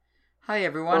Hi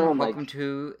everyone, Oh my, welcome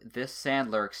to this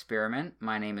Sandler experiment.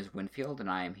 My name is Winfield and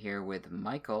I am here with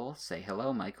Michael. Say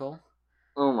hello, Michael.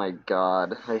 oh my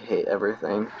God, I hate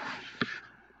everything.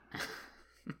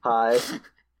 Hi.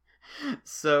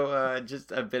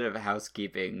 Just a bit of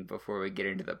housekeeping before we get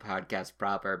into the podcast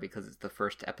proper because it's the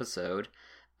first episode.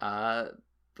 Uh,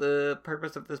 the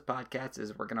purpose of this podcast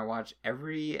is we're going to watch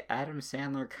every Adam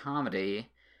Sandler comedy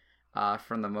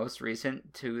from the most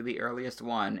recent to the earliest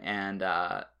one, and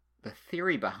the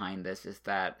theory behind this is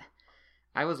that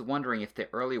I was wondering if the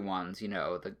early ones,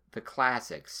 the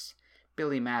classics,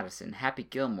 Billy Madison, Happy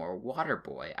Gilmore,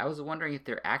 Waterboy, I was wondering if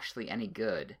they're actually any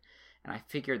good. And I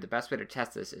figured the best way to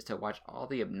test this is to watch all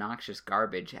the obnoxious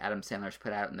garbage Adam Sandler's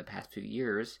put out in the past few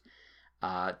years,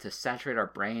 to saturate our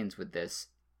brains with this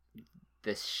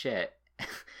shit,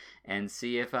 and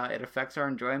see if it affects our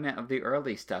enjoyment of the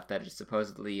early stuff that is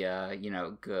supposedly,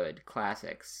 good,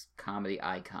 classics, comedy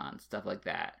icons, stuff like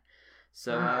that.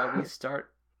 So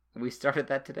we started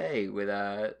that today with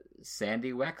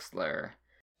Sandy Wexler.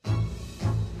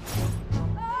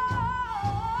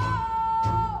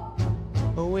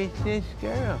 Who is this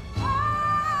girl?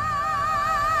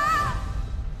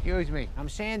 Excuse me, I'm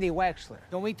Sandy Wexler.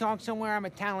 Don't we talk somewhere? I'm a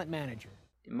talent manager.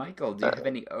 Michael, do you have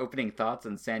any opening thoughts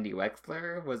on Sandy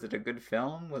Wexler? Was it a good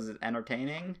film? Was it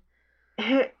entertaining?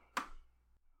 It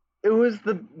was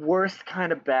the worst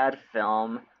kind of bad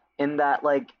film in that,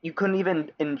 like, you couldn't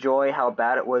even enjoy how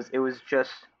bad it was.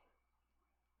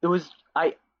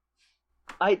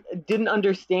 I didn't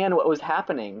understand what was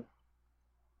happening.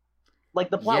 Like,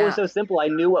 the plot was so simple, I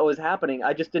knew what was happening.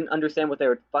 I just didn't understand what they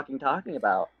were fucking talking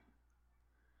about.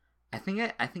 I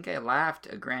think I laughed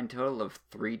a grand total of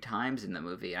 3 times in the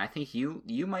movie, and I think you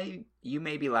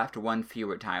maybe laughed one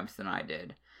fewer times than I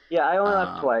did. Yeah, I only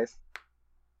laughed twice.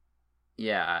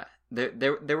 Yeah,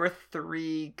 there were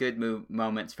 3 good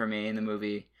moments for me in the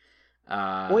movie.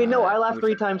 Wait, no, I laughed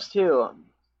 3 times too.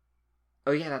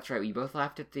 Oh yeah, that's right. We both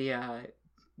laughed at the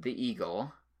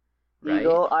eagle. Right?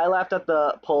 Eagle. I laughed at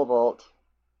the pole vault.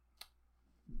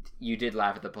 You did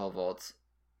laugh at the pole vault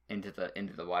into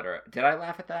the water. Did I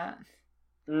laugh at that?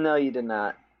 No, you did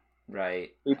not.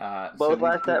 Right. We both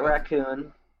laughed at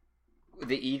raccoon.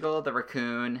 The eagle, the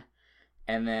raccoon,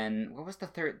 and then what was the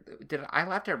third? I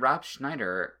laughed at Rob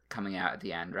Schneider coming out at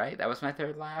the end? Right. That was my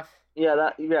third laugh. Yeah,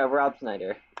 Rob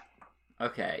Schneider.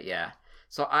 Okay. Yeah.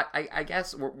 So I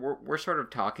guess we're sort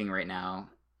of talking right now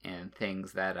and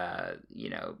things that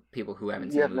people who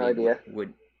haven't seen the movie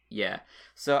would yeah.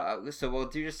 So we'll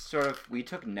do just sort of, we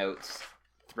took notes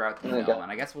throughout the film,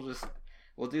 and I guess we'll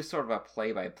do sort of a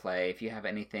play-by-play. If you have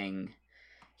anything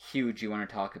huge you want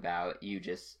to talk about, you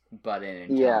just butt in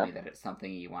and tell me that it's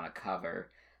something you want to cover.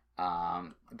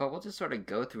 But we'll just sort of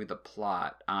go through the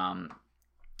plot.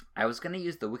 I was going to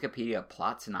use the Wikipedia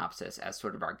plot synopsis as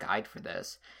sort of our guide for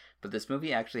this, but this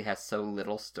movie actually has so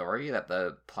little story that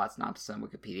the plot synopsis on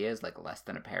Wikipedia is like less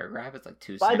than a paragraph. It's like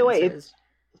 2 sentences. By the way, it's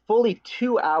fully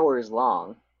 2 hours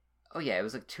long. Oh yeah, it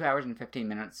was like 2 hours and 15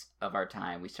 minutes of our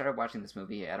time. We started watching this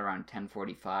movie at around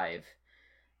 10:45.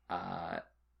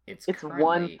 It's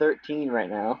 1:13 right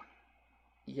now.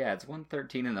 Yeah, it's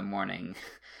 1:13 in the morning.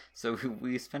 So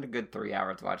we spent a good 3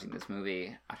 hours watching this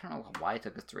movie. I don't know why it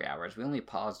took us 3 hours. We only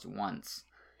paused once.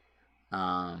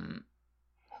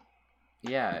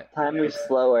 Yeah. Time moves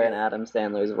slower in Adam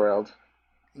Sandler's world.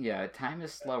 Yeah, time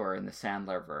is slower in the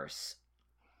Sandler verse.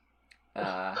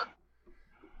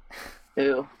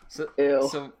 Ew.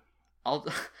 So I'll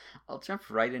jump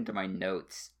right into my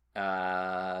notes.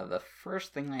 The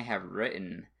first thing I have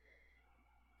written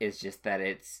is just that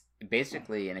it's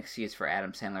basically an excuse for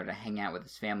Adam Sandler to hang out with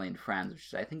his family and friends, which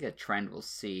is, I think, a trend we'll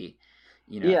see,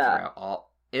 throughout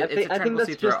all. It's a trend we'll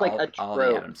see throughout all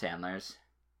the Adam Sandlers.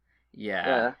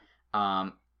 Yeah.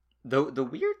 The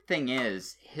weird thing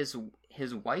is his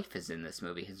wife is in this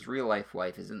movie. His real life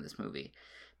wife is in this movie,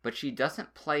 but she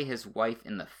doesn't play his wife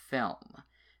in the film,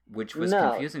 which was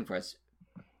confusing for us.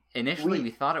 Initially,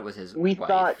 we thought it was his wife. We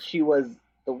thought she was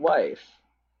the wife.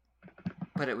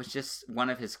 But it was just one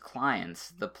of his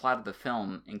clients. The plot of the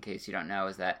film, in case you don't know,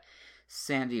 is that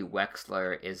Sandy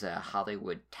Wexler is a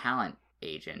Hollywood talent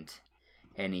agent,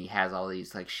 and he has all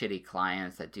these like shitty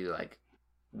clients that do like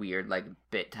weird like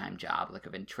bit time job, like a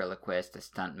ventriloquist, a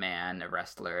stuntman, a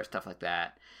wrestler, stuff like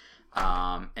that.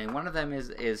 And one of them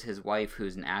is his wife,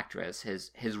 who's an actress.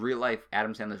 His real life,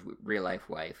 Adam Sandler's real life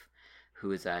wife,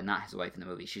 who is not his wife in the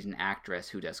movie. She's an actress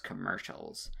who does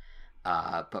commercials.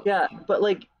 But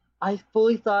like, I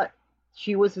fully thought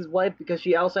she was his wife because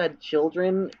she also had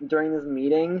children during this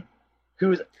meeting,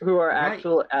 who are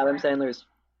actual Adam Sandler's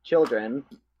children.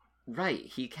 Right.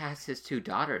 He casts his 2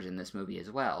 daughters in this movie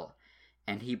as well.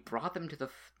 and he brought them to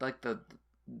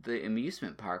the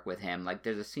amusement park with him. Like,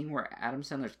 there's a scene where Adam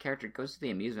Sandler's character goes to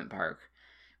the amusement park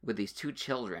with these two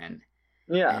children.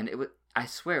 Yeah. And I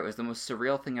swear it was the most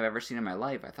surreal thing I've ever seen in my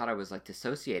life. I thought I was like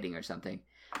dissociating or something.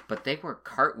 But they were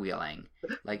cartwheeling.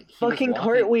 Like, fucking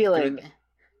cartwheeling.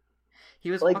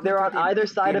 He was like, they're on either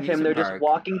side of him. They're just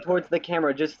walking towards the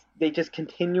camera. They just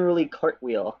continually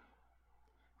cartwheel.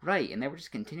 Right, and they were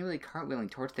just continually cartwheeling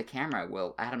towards the camera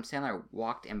while Adam Sandler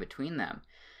walked in between them.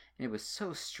 And it was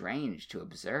so strange to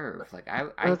observe. Like,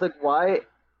 I was like, why?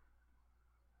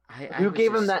 Who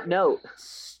gave him that note?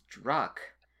 Struck.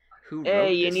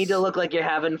 Hey, you need to look like you're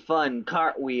having fun.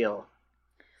 Cartwheel.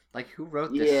 Like, who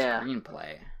wrote this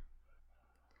screenplay?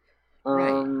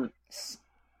 Right.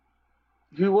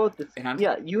 Who wrote this?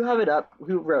 Yeah, you have it up.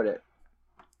 Who wrote it?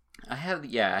 I have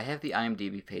the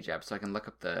IMDb page up so I can look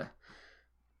up the...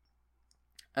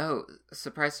 Oh,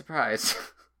 surprise, surprise.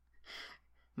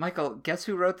 Michael, guess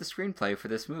who wrote the screenplay for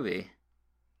this movie?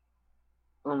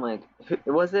 Oh my...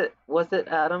 Was it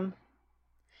Adam?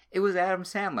 It was Adam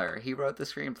Sandler. He wrote the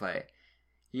screenplay.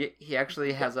 He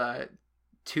actually has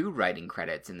 2 writing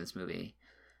credits in this movie.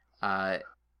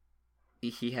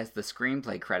 He has the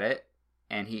screenplay credit,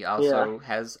 and he also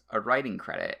has a writing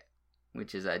credit,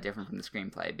 which is different from the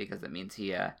screenplay because it means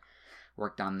he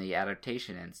worked on the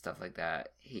adaptation and stuff like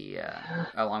that. He,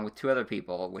 along with 2 other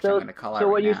people, which I'm going to call out. So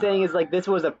what you're saying is like this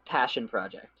was a passion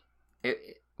project.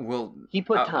 He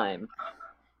put time.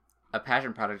 A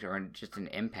passion product or just an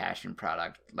impassioned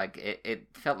product. Like, it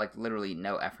felt like literally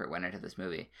no effort went into this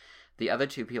movie. The other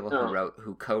 2 people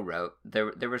who co-wrote,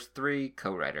 there was 3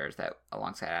 co-writers that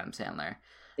alongside Adam Sandler.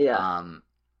 Yeah.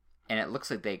 And it looks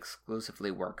like they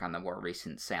exclusively work on the more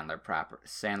recent Sandler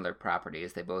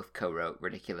properties. They both co-wrote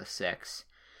Ridiculous 6,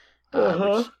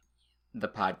 which the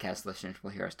podcast listeners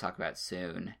will hear us talk about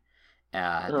soon.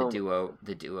 The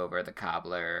Do-Over, The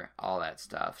Cobbler, all that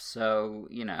stuff. So,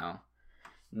 you know...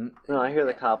 No, I hear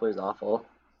The Cobbler's awful.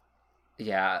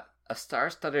 Yeah, a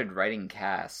star-studded writing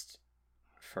cast,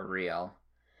 for real.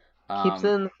 Keeps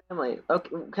it in the family. Okay,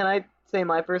 can I say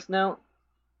my first note?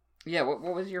 Yeah, what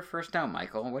was your first note,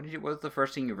 Michael? What was the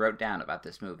first thing you wrote down about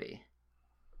this movie?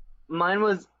 Mine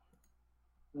was,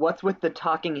 what's with the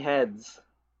talking heads?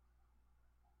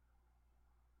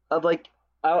 Of like,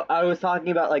 I was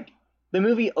talking about like, the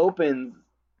movie opens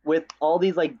with all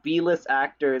these like B-list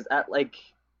actors at like,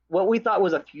 what we thought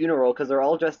was a funeral because they're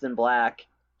all dressed in black,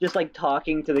 just like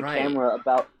talking to the camera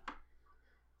about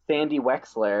Sandy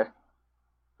Wexler.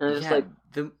 And it's just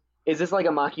is this like a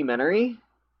mockumentary?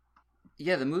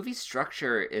 Yeah, the movie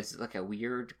structure is like a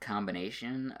weird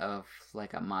combination of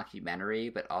like a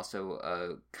mockumentary, but also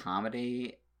a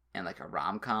comedy and like a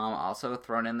rom-com also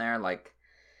thrown in there. Like,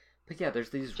 but yeah, there's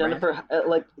these Jennifer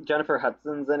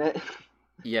Hudson's in it.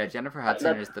 Yeah, Jennifer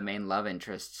Hudson is the main love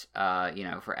interest,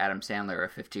 for Adam Sandler, a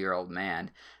 50-year-old man.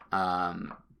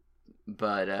 But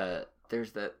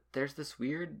there's these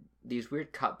weird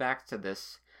cutbacks to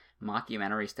this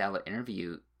mockumentary style of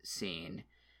interview scene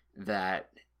that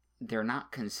they're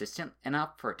not consistent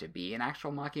enough for it to be an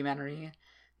actual mockumentary.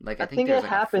 Like, I think there's it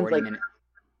happens like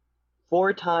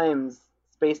 4 times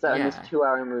spaced out in this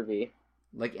 2-hour movie.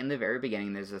 Like, in the very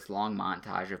beginning, there's this long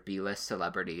montage of B-list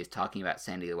celebrities talking about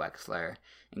Sandy Wexler,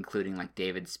 including, like,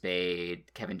 David Spade,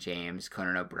 Kevin James,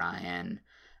 Conan O'Brien,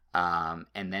 and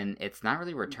then it's not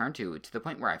really returned to the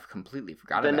point where I've completely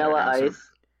forgotten about it. Vanilla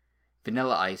Ice.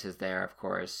 Vanilla Ice is there, of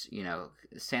course,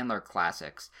 Sandler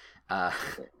classics.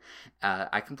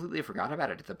 I completely forgot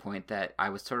about it to the point that I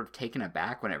was sort of taken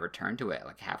aback when I returned to it,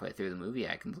 like, halfway through the movie.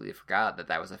 I completely forgot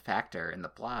that was a factor in the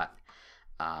plot.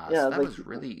 So that was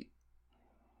really...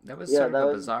 That was sort of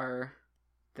a bizarre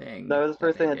thing. That was the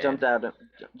first thing that jumped out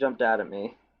at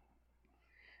me.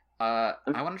 I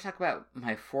want to talk about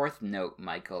my 4th note,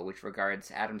 Michael, which regards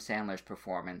Adam Sandler's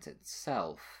performance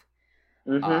itself.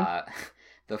 Mm-hmm.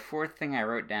 The 4th thing I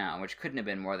wrote down, which couldn't have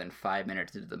been more than 5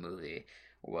 minutes into the movie,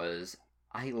 was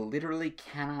I literally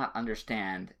cannot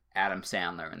understand Adam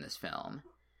Sandler in this film.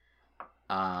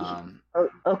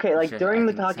 Okay, like during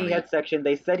the talking head section,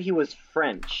 they said he was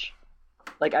French.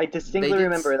 Like, I distinctly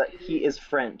remember that he is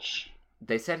French.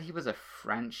 They said he was a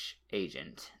French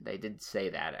agent. They did say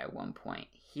that at one point.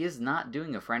 He is not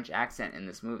doing a French accent in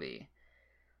this movie.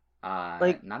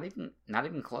 Not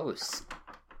even close.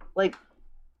 Like,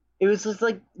 it was just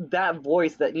like that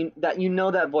voice that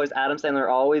voice Adam Sandler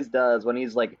always does when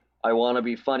he's like, I want to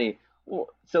be funny.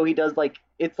 So he does like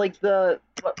it's like the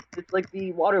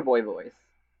Waterboy voice.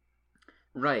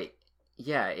 Right.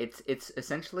 Yeah, it's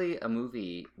essentially a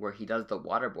movie where he does the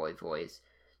Waterboy voice,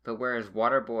 but whereas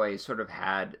Waterboy sort of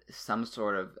had some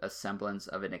sort of a semblance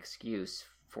of an excuse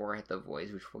for the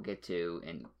voice, which we'll get to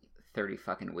in 30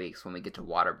 fucking weeks when we get to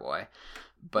Waterboy.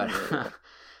 But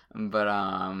but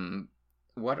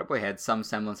Waterboy had some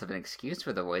semblance of an excuse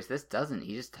for the voice. This doesn't.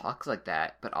 He just talks like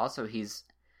that. But also he's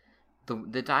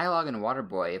the dialogue in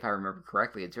Waterboy, if I remember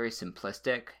correctly, it's very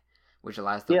simplistic, which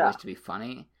allows the voice to be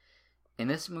funny. In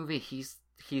this movie, he's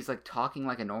like talking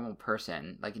like a normal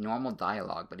person, like normal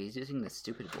dialogue, but he's using this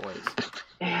stupid voice.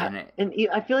 And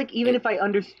I feel like even if I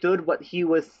understood what he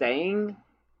was saying,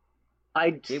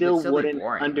 I still wouldn't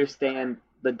understand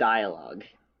the dialogue.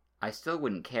 I still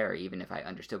wouldn't care even if I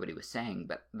understood what he was saying,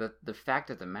 but the fact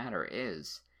of the matter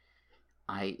is,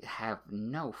 I have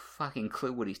no fucking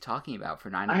clue what he's talking about for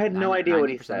 90%. I had no idea what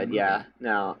he said. Yeah,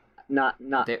 no,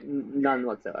 none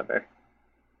whatsoever.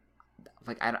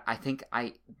 Like I think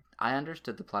I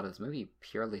understood the plot of this movie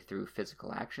purely through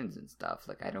physical actions and stuff.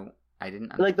 Like I didn't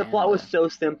understand. Like the plot was so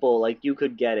simple, like you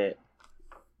could get it.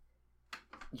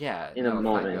 Yeah, in a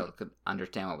moment. I could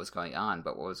understand what was going on,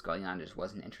 but what was going on just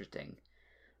wasn't interesting.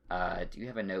 Do you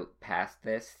have a note past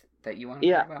this that you want to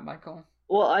talk about, Michael?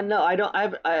 Well, I don't. I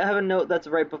have a note that's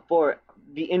right before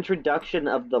the introduction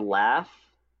of the laugh.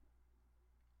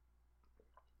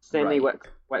 Sandy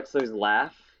Wexler's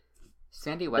laugh.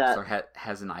 Sandy Wexler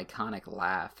has an iconic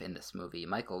laugh in this movie.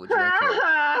 Michael, would you like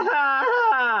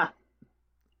to?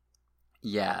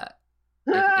 Yeah.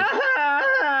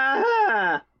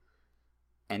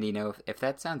 And you know, if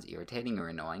that sounds irritating or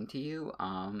annoying to you,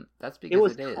 that's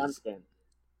because it is. Constant.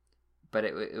 But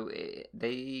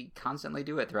they constantly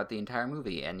do it throughout the entire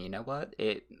movie, and you know what?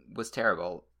 It was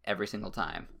terrible every single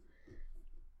time.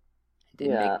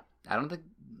 The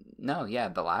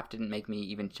laugh didn't make me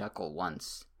even chuckle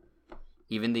once.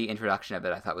 Even the introduction of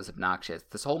it, I thought was obnoxious.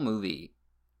 This whole movie,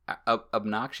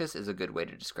 obnoxious is a good way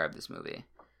to describe this movie.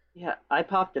 Yeah, I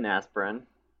popped an aspirin.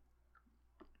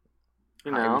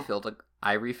 You know?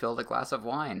 I refilled a glass of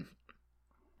wine.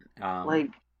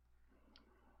 It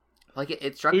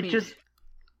struck me.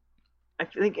 I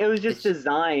think it was just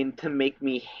designed to make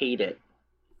me hate it.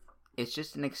 It's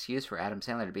just an excuse for Adam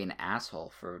Sandler to be an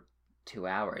asshole for 2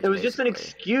 hours. It was just an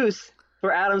excuse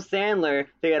for Adam Sandler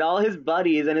to get all his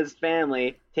buddies and his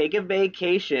family, take a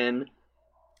vacation.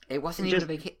 It wasn't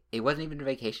even a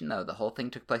vacation though. The whole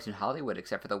thing took place in Hollywood,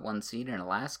 except for the one scene in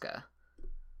Alaska.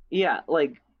 Yeah,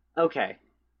 okay,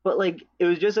 but it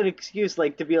was just an excuse,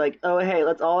 to be like, oh hey,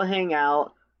 let's all hang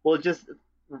out. We'll just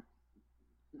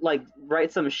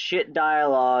write some shit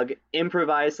dialogue,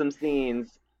 improvise some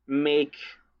scenes, make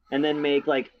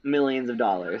millions of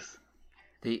dollars.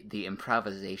 The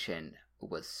improvisation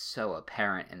was so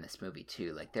apparent in this movie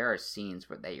too. There are scenes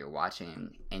that you're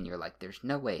watching and you're like, there's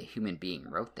no way a human being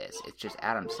wrote this. It's just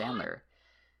Adam Sandler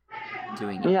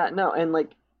doing it. Yeah, no, and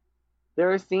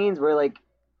there are scenes where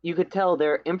you could tell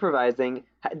they're improvising,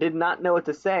 did not know what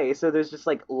to say, so there's just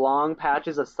long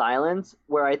patches of silence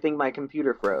where I think my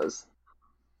computer froze.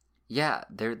 Yeah,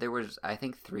 there was, I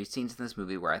think, 3 scenes in this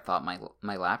movie where I thought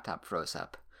my laptop froze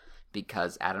up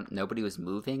because nobody was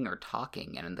moving or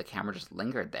talking, and the camera just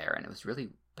lingered there, and it was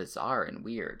really bizarre and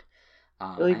weird.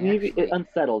 It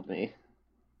unsettled me.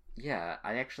 Yeah,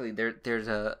 there's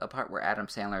a part where Adam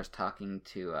Sandler is talking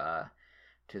to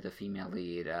the female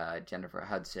lead, Jennifer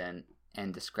Hudson,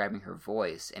 and describing her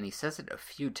voice, and he says it a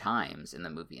few times in the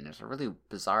movie, and it's a really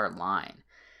bizarre line.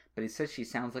 But he says she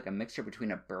sounds like a mixture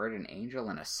between a bird, an angel,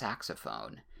 and a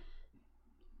saxophone.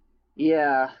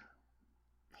 Yeah.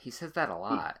 He says that a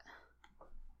lot.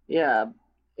 Yeah.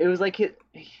 It was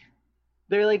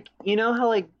they're you know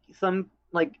how some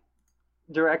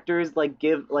directors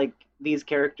give these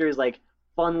characters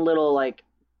fun little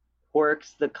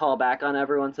quirks that call back on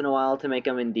every once in a while to make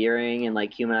them endearing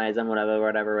and humanize them,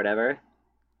 whatever.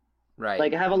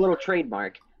 Right. Have a little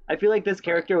trademark. I feel like this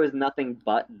character was nothing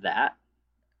but that.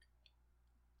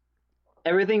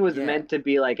 Everything was meant to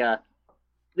be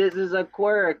this is a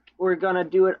quirk. We're gonna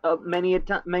do it many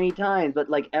times, but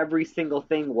every single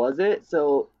thing was it.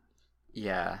 So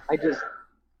yeah, it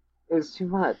was too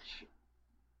much.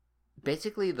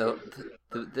 Basically, the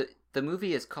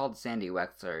movie is called Sandy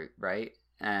Wexler, right?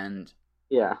 And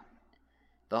yeah,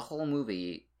 the whole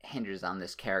movie hinges on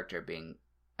this character being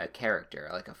a character,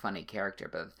 a funny character.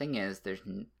 But the thing is, there's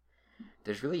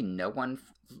really no one.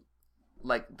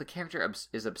 The character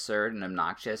is absurd and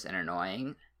obnoxious and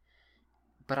annoying,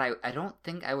 but I don't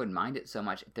think I would mind it so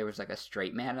much if there was a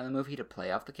straight man in the movie to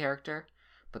play off the character,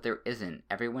 but there isn't.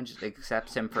 Everyone just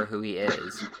accepts him for who he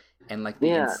is, and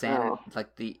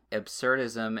the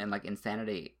absurdism and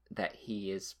insanity that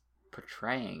he is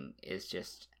portraying is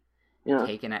just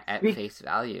taken at face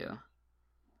value.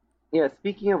 Yeah,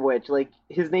 speaking of which,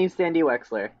 his name's Sandy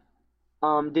Wexler.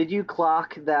 Did you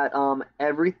clock that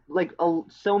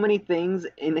so many things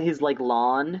in his like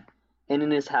lawn and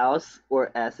in his house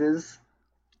were S's?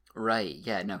 Right,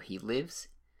 yeah, no, he lives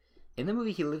in the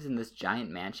movie. He lives in this giant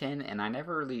mansion, and I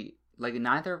never really like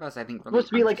neither of us, I think, really Supposed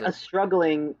to be like a understood.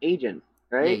 struggling agent,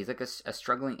 Yeah, right? he's like a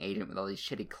struggling agent with all these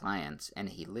shitty clients, and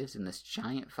he lives in this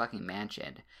giant fucking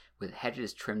mansion with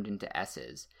hedges trimmed into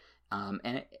S's.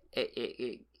 And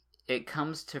it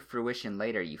comes to fruition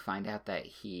later. You find out that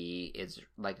he is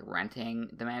like renting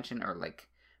the mansion or like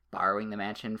borrowing the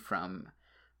mansion from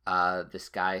this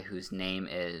guy whose name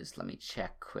is, let me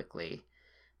check quickly.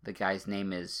 The guy's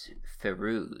name is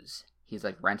Firuz. He's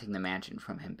like renting the mansion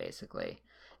from him basically.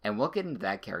 And we'll get into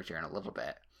that character in a little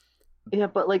bit. Yeah,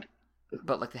 but like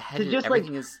But like the to hedges, just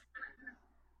everything like is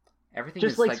everything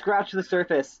just is like like scratch the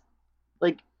surface.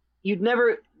 Like they'd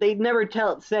never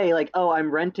say like, "Oh, I'm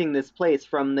renting this place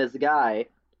from this guy."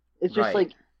 It's just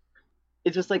right,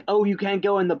 like "Oh, you can't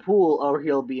go in the pool or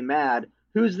he'll be mad."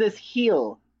 Who's this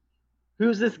heel?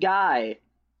 Who's this guy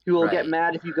who will get right.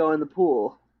 mad if you go in the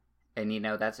pool? And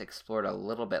that's explored a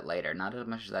little bit later, not as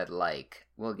much as I'd like.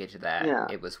 We'll get to that. Yeah.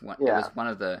 It was Yeah. one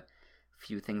of the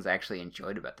few things I actually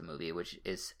enjoyed about the movie, which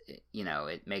is,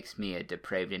 it makes me a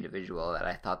depraved individual that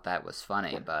I thought that was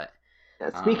funny. But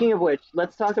Yeah, speaking um of which,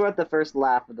 let's talk about the first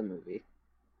laugh of the movie.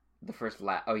 the first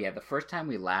oh yeah, the first time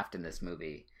we laughed in this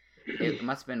movie, it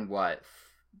must have been what,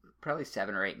 probably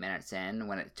 7 or 8 minutes in,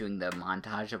 when it's doing the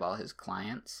montage of all his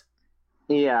clients.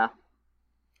 Yeah.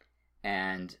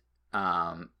 And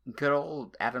good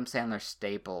old Adam Sandler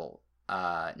staple,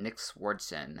 Nick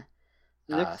Swardson,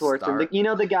 Nick Swartzen,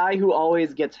 star. the guy who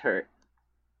always gets hurt.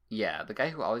 Yeah, the guy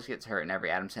who always gets hurt in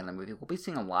every Adam Sandler movie. We'll be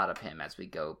seeing a lot of him as we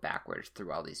go backwards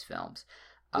through all these films.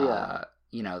 Yeah.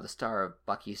 The star of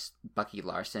Bucky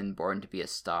Larson, Born to Be a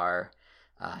Star.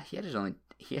 He had his own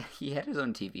he had his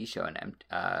own TV show on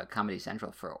Comedy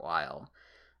Central for a while.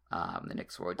 The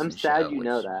Nick Swardson I'm sad show, you which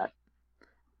know that.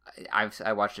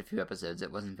 I watched a few episodes.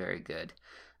 It wasn't very good.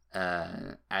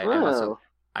 I Oh.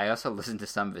 also listened to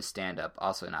some of his stand up,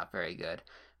 also not very good.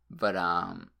 But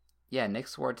yeah, Nick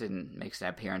Swardson makes an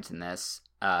appearance in this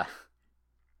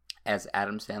as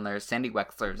Adam Sandler, Sandy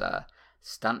Wexler's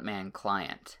stuntman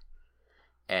client,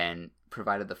 and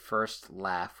provided the first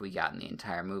laugh we got in the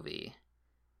entire movie.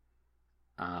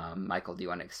 Michael, do you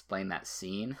want to explain that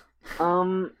scene?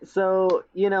 So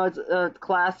it's a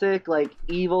classic like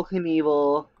Evil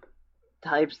Knievel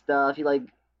type stuff. You like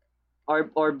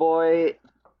our boy,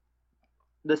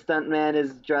 the stuntman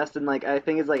is dressed in like I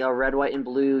think it's like a red, white, and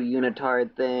blue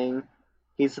unitard thing.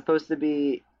 He's supposed to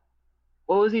be.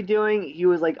 What was he doing? He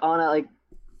was like on a like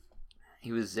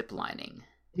He was ziplining,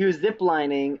 he was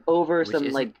ziplining over which some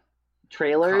isn't like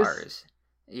trailers. cars.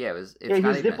 Yeah, it's Yeah, he not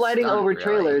was even a ziplining stunt, over really.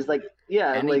 trailers. Like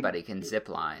yeah, like Anybody can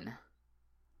zipline.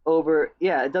 over.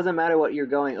 Yeah, it doesn't matter what you're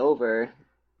going over,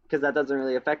 because that doesn't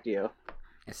really affect you.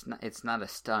 It's not a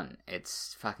stunt.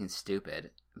 It's fucking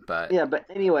stupid. But Yeah, but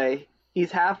anyway,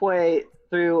 he's halfway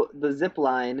through the zip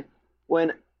line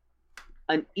when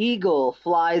an eagle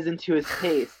flies into his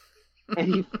face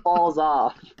and he falls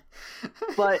off.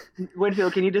 But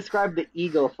Winfield, can you describe the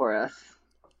eagle for us?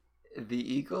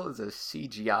 the eagle is a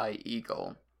CGI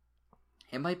eagle.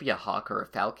 It might be a hawk or a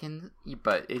falcon,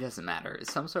 but it doesn't matter.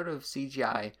 It's some sort of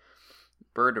CGI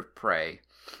bird of prey.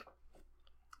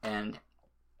 And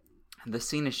the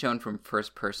scene is shown from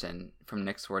first person, from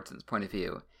Nick Swartzen's point of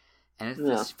view. And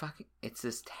it's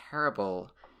this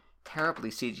terribly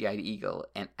CGI'd eagle,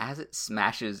 and as it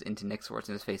smashes into Nick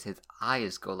Swartzen's face, his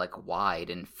eyes go like wide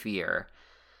in fear.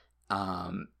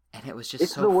 And it was just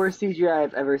It's the worst CGI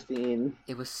I've ever seen.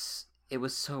 It was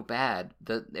so bad.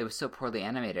 It was so poorly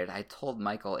animated. I told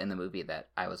Michael in the movie that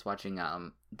I was watching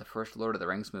the first Lord of the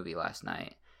Rings movie last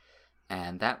night,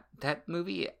 and that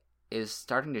movie is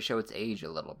starting to show its age a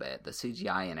little bit. The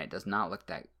CGI in it does not look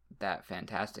that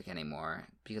fantastic anymore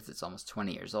because it's almost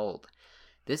 20 years old.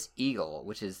 This eagle,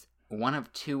 which is one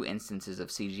of 2 instances of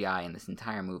CGI in this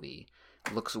entire movie,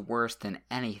 looks worse than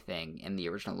anything in the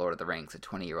original Lord of the Rings, a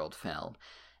 20-year-old film.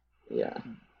 Yeah.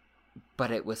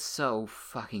 But it was so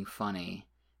fucking funny.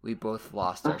 We both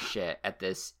lost our shit at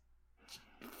this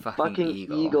fucking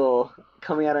eagle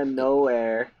coming out of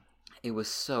nowhere. It was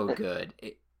so good.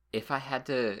 If I had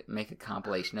to make a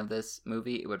compilation of this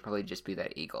movie, it would probably just be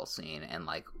that eagle scene and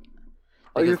like.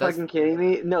 Oh, you're fucking kidding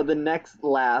me? No, the next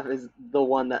laugh is the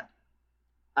one that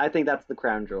I think that's the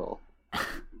crown jewel.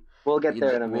 We'll get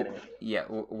there in a minute.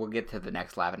 We'll get to the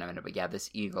next laugh in a minute. But yeah, this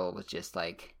eagle was just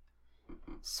like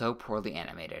so poorly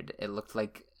animated. It looked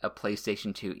like a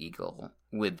PlayStation 2 eagle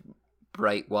with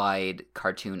bright, wide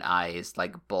cartoon eyes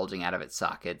like bulging out of its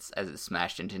sockets as it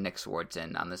smashed into Nick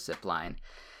Swardson on the zip line.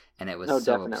 and it was Oh,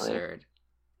 so definitely. absurd.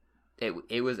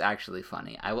 It was actually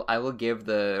funny. I will give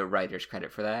the writers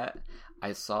credit for that.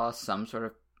 I saw some sort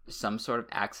of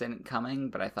accent coming,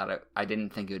 but I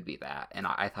didn't think it would be that, and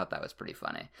I thought that was pretty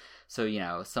funny.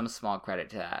 So some small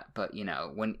credit to that. But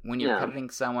when you're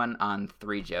crediting someone on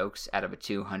 3 jokes out of a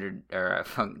 200 or a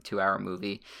 2-hour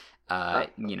movie,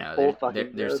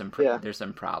 there's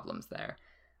some problems there.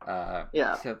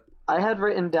 So I had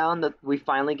written down that we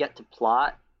finally get to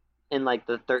plot in like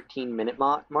the 13-minute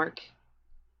mark.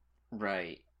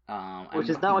 Right. Which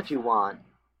is not what you want.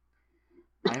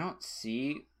 I don't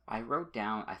see. I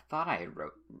thought I had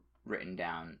written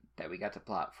down that we got to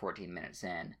plot 14 minutes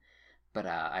in, but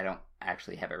I don't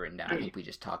actually have it written down. I think we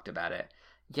just talked about it.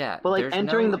 Yeah. But like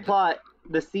entering the plot,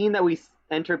 the scene that we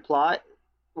entered plot,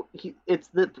 it's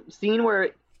the scene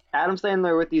where Adam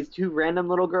Sandler with these 2 random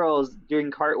little girls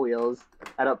doing cartwheels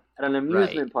at an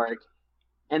amusement park,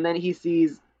 and then he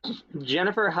sees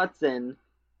Jennifer Hudson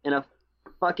in a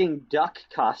fucking duck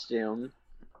costume.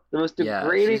 The most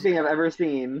degrading thing I've ever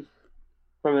seen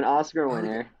from an Oscar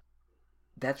winner.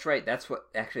 That's right. That's what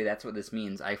this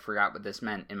means. I forgot what this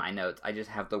meant in my notes. I just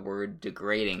have the word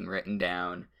degrading written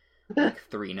down like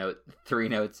 3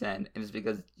 notes in. And it's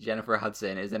because Jennifer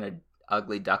Hudson is in an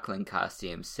ugly duckling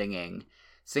costume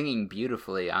singing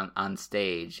beautifully on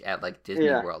stage at like Disney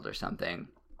World or something.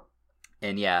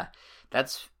 And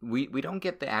we don't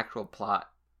get the actual plot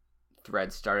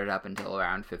thread started up until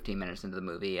around 15 minutes into the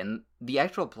movie, and the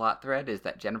actual plot thread is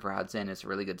that Jennifer Hudson is a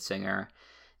really good singer,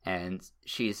 and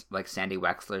she's like Sandy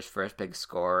Wexler's first big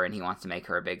score, and he wants to make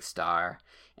her a big star,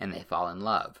 and they fall in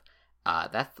love.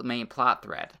 That's the main plot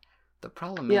thread. The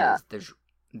problem is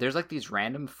there's like these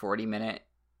random 40-minute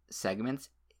segments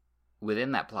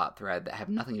within that plot thread that have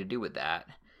nothing to do with that.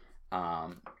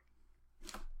 For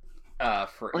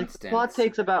instance, the plot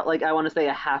takes about like I want to say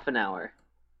a half an hour.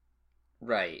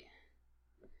 Right.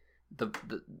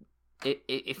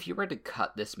 If you were to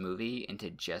cut this movie into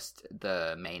just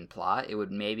the main plot, it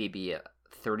would maybe be a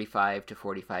 35 to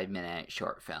 45-minute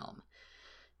short film.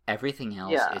 Everything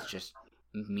else is just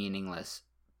meaningless,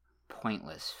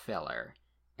 pointless filler.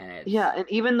 And and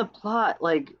even the plot,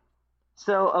 like,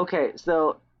 so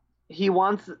he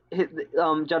wants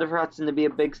Jennifer Hudson to be a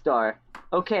big star.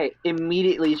 Okay,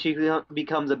 immediately she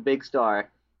becomes a big star.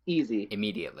 Easy.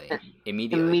 Immediately.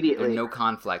 There's no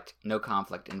conflict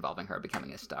involving her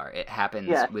becoming a star. It happens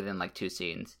within like 2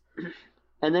 scenes.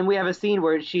 And then we have a scene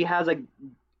where she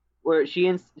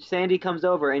and Sandy comes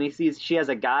over, and he sees she has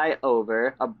a guy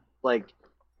over,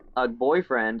 a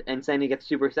boyfriend, and Sandy gets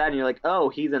super sad, and you're like, oh,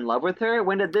 he's in love with her?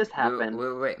 When did this happen?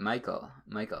 Wait, Michael.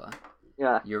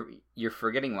 Yeah. You're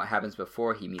forgetting what happens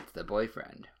before he meets the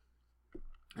boyfriend.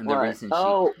 And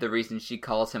the reason she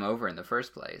calls him over in the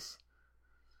first place.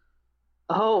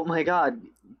 Oh my god.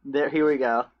 Here we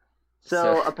go.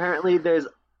 So apparently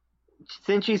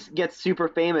since she gets super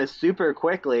famous super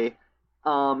quickly,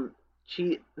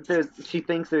 she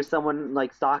thinks there's someone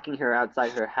like stalking her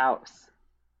outside her house.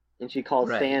 And she calls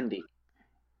Sandy.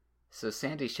 So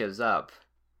Sandy shows up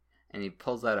and he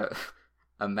pulls out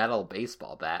a metal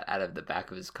baseball bat out of the back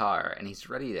of his car, and he's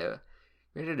ready to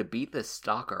beat this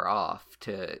stalker off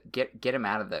to get him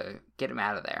out of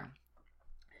there.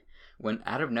 When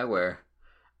out of nowhere,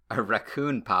 a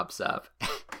raccoon pops up.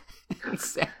 And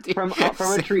Sandy, from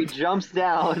a tree jumps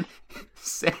down.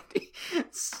 Sandy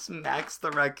smacks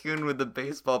the raccoon with the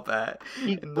baseball bat.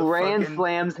 He grand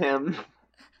slams him.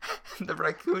 The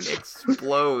raccoon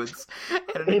explodes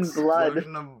and an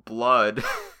explosion of blood.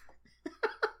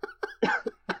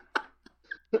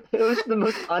 It was the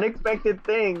most unexpected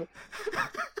thing.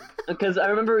 Because I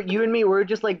remember you and me were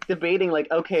just like debating,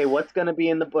 like, okay, what's gonna be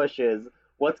in the bushes?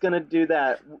 What's gonna do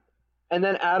that? And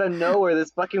then out of nowhere,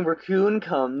 this fucking raccoon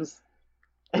comes,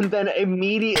 and then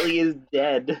immediately is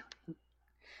dead.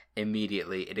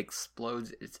 Immediately, it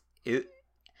explodes. It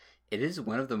is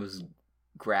one of the most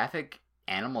graphic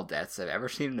animal deaths I've ever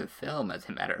seen in a film. As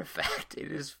a matter of fact,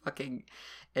 it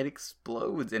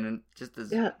explodes in just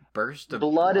this burst of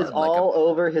blood. Blood is all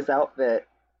over his outfit.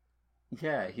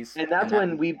 Yeah,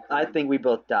 when I think we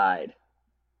both died.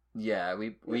 Yeah,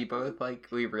 we both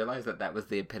we realized that was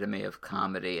the epitome of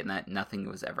comedy, and that nothing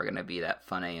was ever going to be that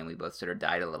funny, and we both sort of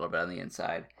died a little bit on the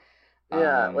inside.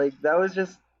 Yeah, that was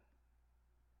just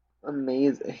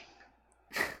amazing.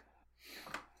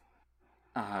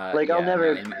 I'll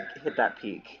never hit that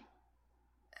peak.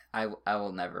 I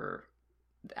will never.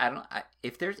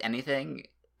 If there's anything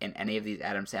in any of these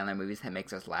Adam Sandler movies that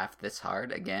makes us laugh this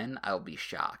hard again, I'll be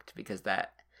shocked, because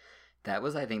that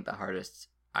was, I think, the hardest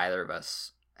either of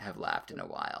us have laughed in a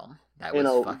while. That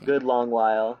was good long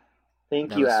while.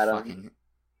 Thank you, Adam.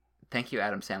 thank you,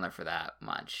 Adam Sandler, for that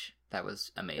much. That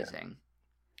was amazing.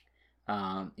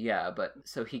 Yeah, but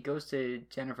so he goes to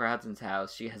Jennifer Hudson's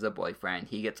house. She has a boyfriend.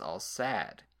 He gets all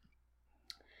sad,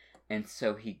 and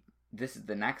so this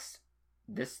next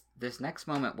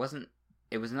moment wasn't.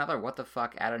 It was another what the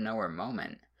fuck out of nowhere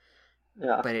moment.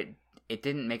 Yeah. But it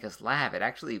didn't make us laugh. It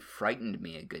actually frightened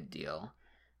me a good deal.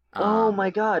 Oh my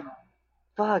god,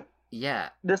 fuck. Yeah.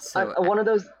 This So one of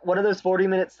those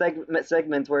 40-minute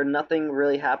segments where nothing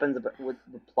really happens with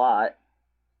the plot.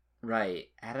 right.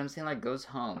 Adam Sandler goes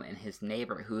home, and his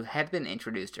neighbor, who had been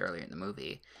introduced earlier in the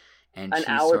movie, and An she's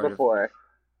hour sort before. Of,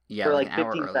 yeah, for like like an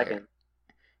hour 15 earlier. seconds.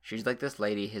 She's like this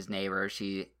lady, his neighbor.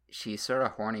 She's sort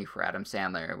of horny for Adam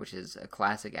Sandler, which is a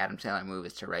classic Adam Sandler move,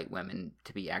 is to write women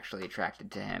to be actually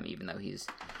attracted to him, even though he's,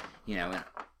 a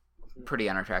pretty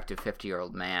unattractive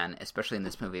 50-year-old man, especially in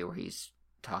this movie where he's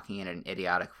talking in an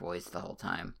idiotic voice the whole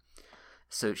time.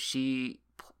 So she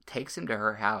takes him to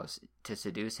her house to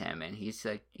seduce him, and he's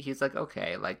like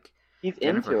okay, like he's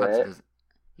Jennifer into Hudson it.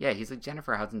 Yeah, he's like,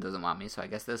 Jennifer Hudson doesn't want me, so I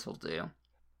guess this will do.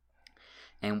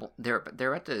 And they're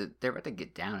about to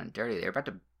get down and dirty. They're about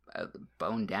to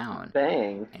bone down.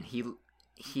 Bang. And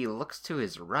he looks to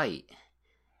his right,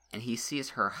 and he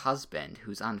sees her husband,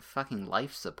 who's on fucking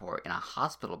life support in a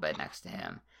hospital bed next to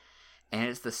him. And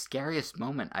it's the scariest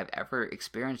moment I've ever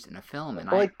experienced in a film.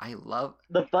 And like, I love...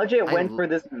 The budget went for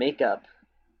this makeup.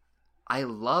 I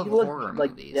love horror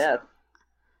movies. Death.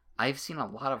 I've seen a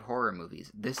lot of horror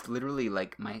movies. This literally,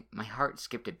 like, my heart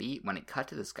skipped a beat when it cut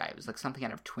to this guy. It was like something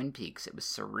out of Twin Peaks. It was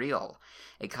surreal.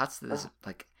 It cuts to this,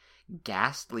 like,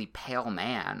 ghastly pale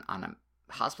man on a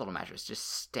hospital mattress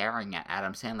just staring at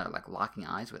Adam Sandler, like, locking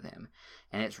eyes with him.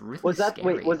 And it's really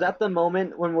scary. Was that the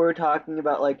moment when we were talking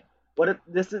about, like,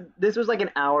 this was like an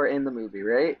hour in the movie,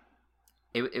 right?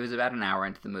 It was about an hour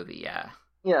into the movie, yeah.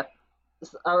 Yeah.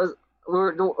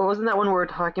 Wasn't that when we were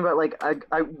talking about, like,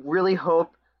 I really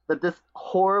hope that this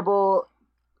horrible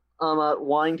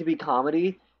wanting to be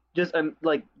comedy just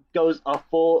like goes a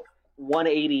full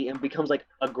 180 and becomes like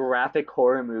a graphic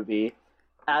horror movie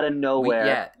out of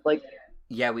nowhere.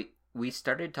 We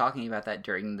started talking about that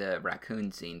during the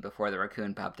raccoon scene before the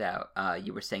raccoon popped out.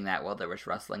 You were saying that while there was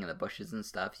rustling in the bushes and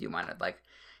stuff, you wanted like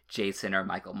Jason or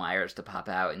Michael Myers to pop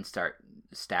out and start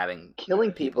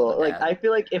killing people. Like, I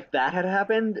feel like if that had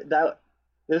happened,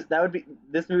 this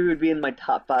movie would be in my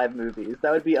top 5 movies.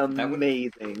 That would be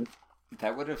amazing.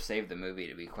 That would have saved the movie,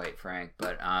 to be quite frank.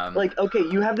 But like, okay,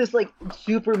 you have this like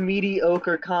super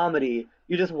mediocre comedy.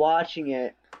 You're just watching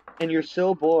it, and you're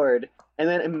so bored, and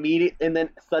then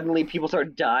suddenly people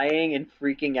start dying and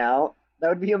freaking out. That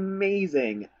would be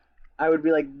amazing. I would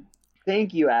be like,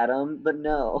 thank you, Adam, but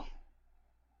no.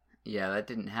 Yeah, that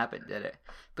didn't happen, did it?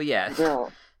 But yeah,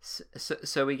 no.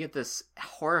 So we get this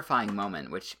horrifying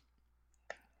moment, which,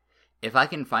 if I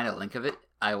can find a link of it,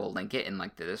 I will link it in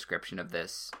like the description of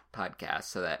this podcast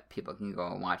so that people can go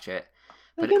and watch it.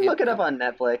 You can look it up on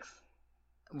Netflix.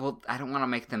 Well, I don't want to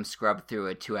make them scrub through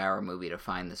a 2-hour movie to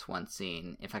find this one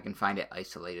scene. If I can find it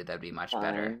isolated, that'd be much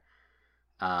better.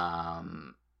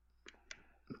 But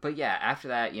yeah, after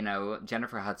that,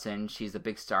 Jennifer Hudson, she's a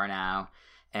big star now,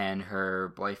 and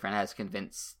her boyfriend has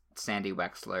convinced Sandy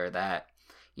Wexler that,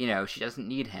 she doesn't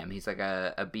need him. He's like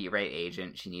a B-rate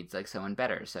agent. She needs like someone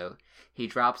better. So he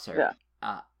drops her. Yeah.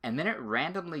 And then it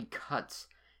randomly cuts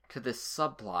to this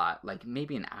subplot, like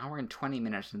maybe an hour and 20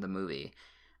 minutes into the movie,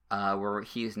 where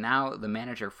he's now the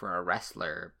manager for a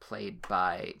wrestler played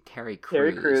by Terry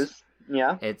Crews. Terry Crews,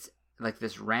 yeah. It's like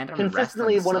this random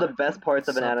consistently one of the best parts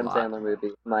of an Adam subplot. Sandler movie,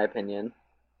 in my opinion.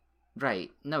 Right.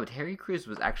 No, Terry Crews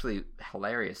was actually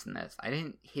hilarious in this.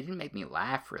 He didn't make me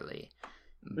laugh really.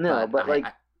 No, but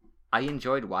I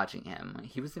enjoyed watching him.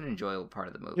 He was an enjoyable part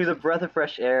of the movie. He was a breath of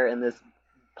fresh air in this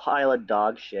pile of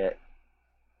dog shit.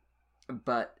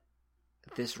 But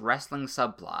this wrestling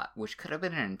subplot, which could have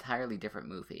been an entirely different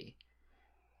movie,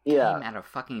 came out of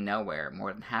fucking nowhere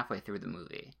more than halfway through the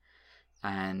movie.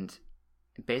 And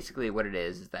basically what it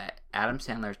is that Adam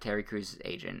Sandler is Terry Crews'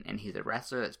 agent, and he's a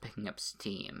wrestler that's picking up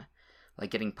steam,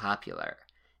 like getting popular.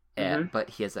 Mm-hmm.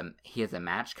 But he has a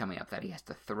match coming up that he has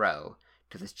to throw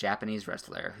to this Japanese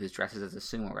wrestler who's dressed as a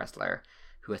sumo wrestler,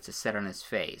 who has to sit on his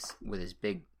face with his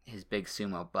big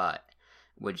sumo butt,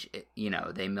 which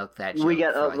they milk that joke. We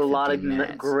get for like a lot of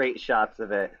minutes. Great shots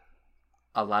of it.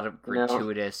 A lot of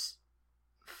gratuitous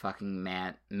fucking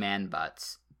man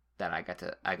butts that I got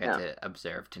to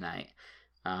observe tonight.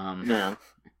 Mm-hmm.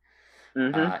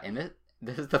 And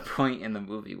this is the point in the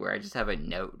movie where I just have a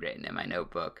note written in my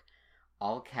notebook,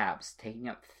 all caps, taking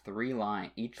up 3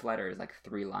 lines. Each letter is like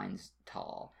 3 lines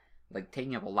tall, like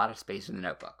taking up a lot of space in the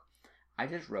notebook. I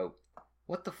just wrote,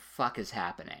 "What the fuck is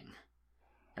happening?"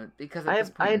 Because at this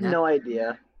point, I had no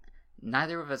idea.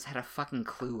 neither of us had a fucking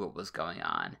clue what was going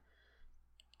on.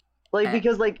 Like,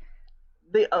 because like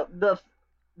the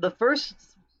first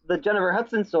the Jennifer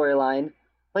Hudson storyline,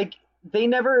 like they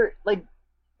never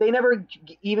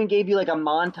even gave you like a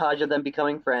montage of them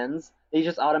becoming friends. They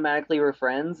just automatically were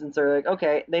friends, and so like,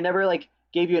 okay, they never like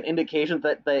gave you an indication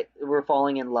that they were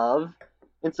falling in love,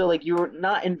 and so like you were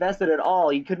not invested at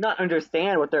all. You could not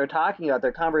understand what they were talking about,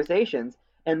 their conversations,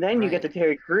 and then you get to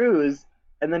Terry Crews,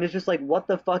 and then it's just like, what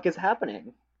the fuck is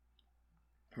happening?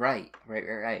 Right.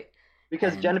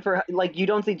 Because Jennifer, like, you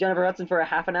don't see Jennifer Hudson for a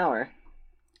half an hour.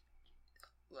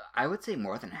 I would say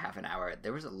more than half an hour.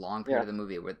 There was a long period of the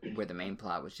movie where the main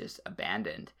plot was just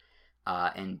abandoned,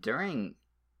 and during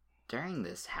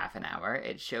this half an hour,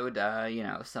 it showed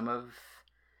some of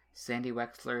Sandy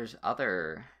Wexler's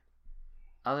other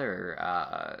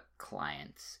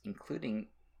clients, including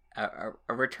a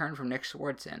return from Nick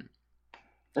Swardson.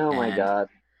 Oh my god.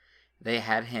 They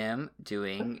had him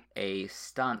doing a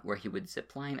stunt where he would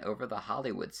zipline over the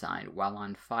Hollywood sign while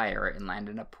on fire and land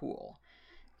in a pool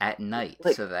at night,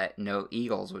 so that no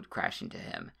eagles would crash into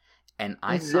him. And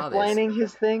I saw this. Ziplining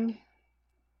his thing?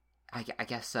 I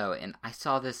guess so. And I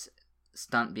saw this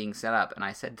stunt being set up, and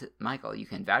I said to Michael, you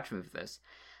can vouch for me for this.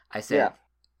 I said,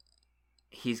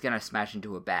 he's going to smash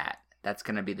into a bat. That's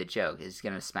going to be the joke. He's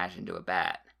going to smash into a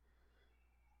bat.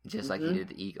 Just like he did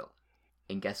the eagle.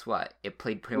 And guess what? It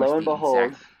played pretty much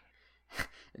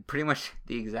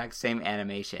the exact same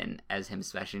animation as him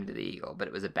smashing into the eagle, but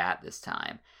it was a bat this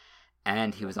time.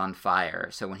 And he was on fire,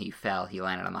 so when he fell, he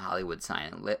landed on the Hollywood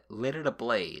sign and lit it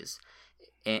ablaze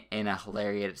in a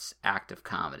hilarious act of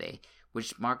comedy,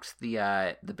 which marks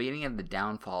the beginning of the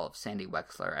downfall of Sandy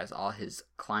Wexler as all his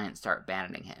clients start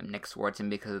abandoning him. Nick Swardson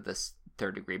because of the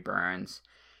third-degree burns,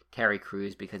 Terry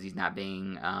Crews because he's not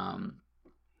being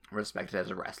respected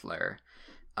as a wrestler,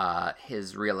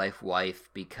 his real-life wife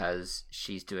because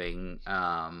she's doing,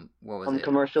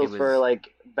 commercials for,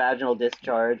 like, vaginal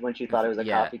discharge when she thought it was a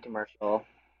coffee commercial.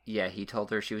 Yeah, he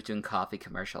told her she was doing coffee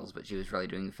commercials, but she was really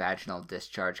doing vaginal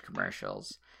discharge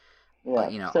commercials.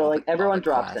 Yeah, so, like, everyone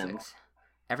drops him.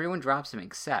 Everyone drops him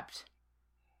except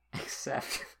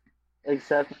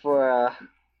for,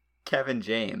 Kevin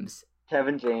James.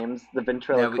 Kevin James, the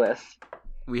ventriloquist.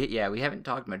 We haven't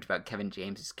talked much about Kevin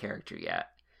James's character yet.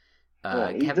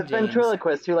 He's a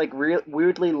ventriloquist who like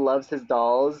weirdly loves his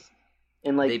dolls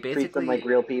and like treats them like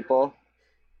real people.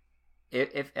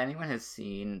 If anyone has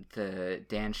seen the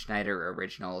Dan Schneider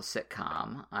original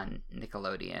sitcom on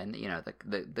Nickelodeon,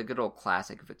 the good old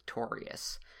classic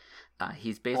Victorious,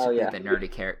 he's basically the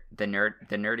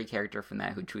nerdy character from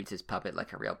that who treats his puppet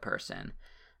like a real person.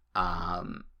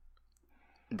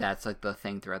 That's like the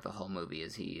thing throughout the whole movie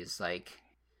is he's like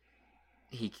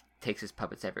he takes his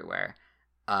puppets everywhere.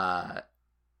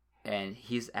 And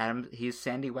he's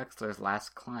Sandy Wexler's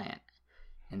last client.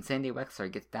 And Sandy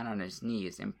Wexler gets down on his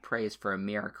knees and prays for a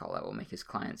miracle that will make his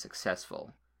client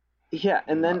successful. Yeah,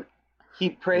 and then he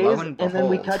prays, and then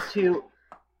we cut to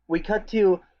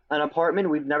an apartment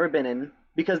we've never been in,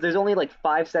 because there's only like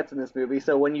 5 sets in this movie,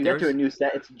 so when you get to a new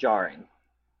set, it's jarring.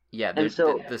 Yeah, the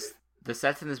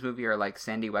sets in this movie are like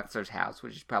Sandy Wexler's house,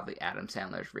 which is probably Adam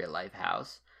Sandler's real life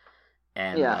house,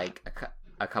 and like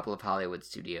a couple of Hollywood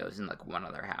studios and like one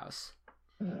other house.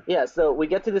 Yeah, so we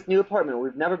get to this new apartment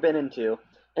we've never been into,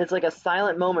 and it's like a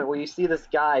silent moment where you see this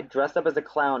guy dressed up as a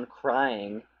clown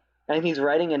crying, and he's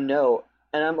writing a note,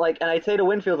 and I'm like, and I say to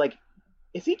Winfield, like,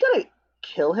 is he gonna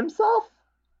kill himself?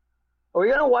 Are we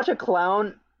gonna watch a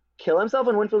clown kill himself?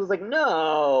 And Winfield was like,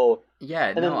 no. Yeah,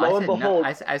 and then lo and behold,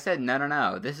 I said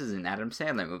no. This is an Adam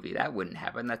Sandler movie. That wouldn't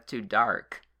happen. That's too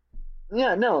dark.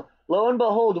 Yeah, no. Lo and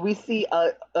behold, we see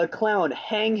a clown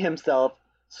hang himself,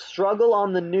 struggle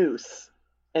on the noose,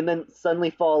 and then suddenly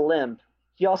fall limp.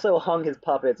 He also hung his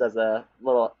puppets as a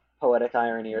little poetic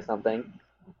irony or something.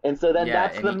 And so then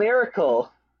that's the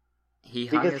miracle.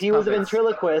 Because he was a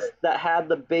ventriloquist that had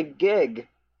the big gig.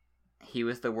 He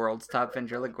was the world's top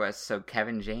ventriloquist, so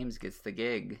Kevin James gets the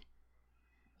gig.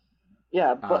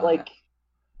 Yeah, but like,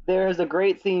 there's a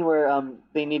great scene where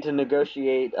they need to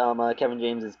negotiate Kevin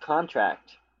James's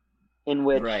contract, in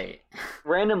which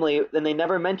randomly, and they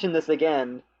never mention this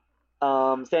again,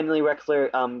 Sandy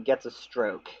Wexler gets a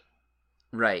stroke.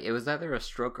 Right, it was either a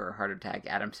stroke or a heart attack.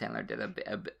 Adam Sandler did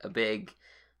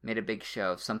made a big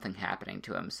show of something happening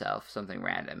to himself, something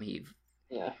random. He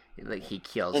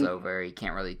keels over, he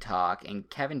can't really talk, and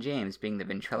Kevin James, being the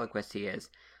ventriloquist he is,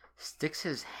 sticks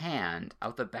his hand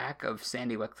out the back of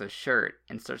Sandy Wexler's shirt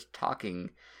and starts talking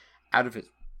out of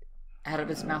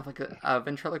his mouth like a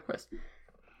ventriloquist,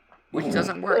 which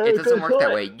doesn't work. It doesn't work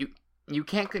that way. You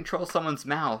can't control someone's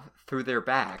mouth through their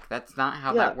back. That's not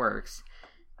how that works.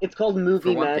 It's called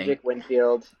movie magic,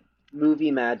 Winfield.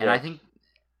 Movie magic. And I think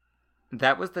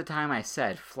that was the time I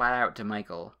said flat out to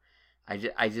Michael,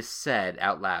 I just said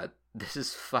out loud, this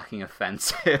is fucking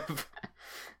offensive.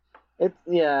 That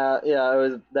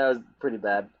was pretty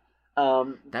bad.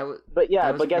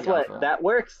 But guess what? Awful. That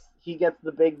works. He gets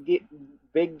the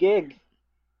big gig.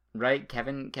 Right,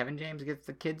 Kevin James gets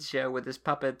the kids show with his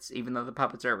puppets, even though the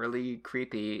puppets are really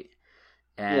creepy.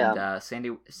 And Sandy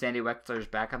Wexler's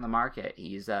back on the market.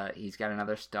 He's got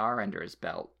another star under his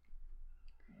belt.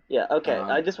 Yeah. Okay.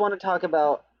 I just want to talk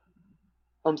about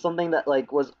something that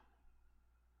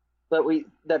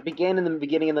that began in the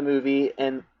beginning of the movie,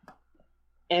 and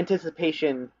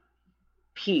anticipation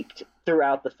peaked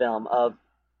throughout the film.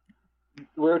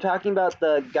 We were talking about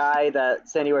the guy that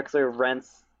Sandy Wexler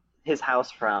rents his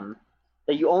house from,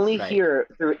 that you only hear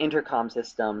through intercom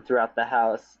system throughout the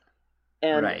house.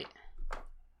 And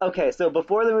okay, so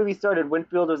before the movie started,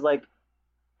 Winfield was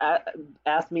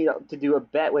asked me to do a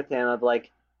bet with him of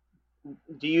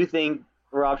do you think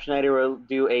Rob Schneider will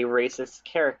do a racist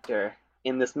character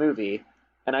in this movie?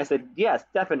 And I said, yes,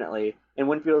 definitely. And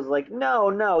Winfield was like,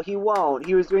 no, he won't.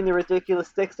 He was doing the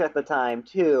Ridiculous Six at the time,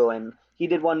 too, and he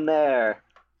did one there.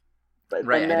 But,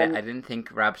 I didn't think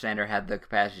Rob Schneider had the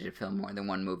capacity to film more than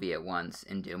one movie at once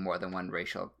and do more than one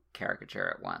racial caricature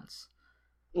at once.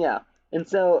 Yeah, and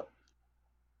so,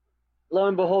 lo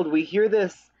and behold, we hear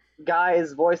this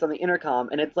guy's voice on the intercom,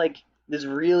 and it's this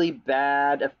really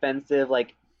bad, offensive,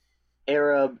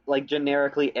 Arab,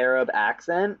 generically Arab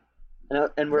accent.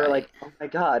 And we're oh my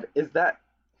god, is that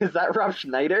Rob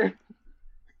Schneider?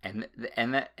 And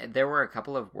there were a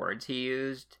couple of words he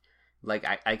used.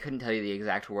 I couldn't tell you the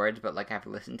exact words, but I've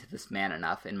listened to this man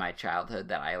enough in my childhood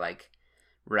that I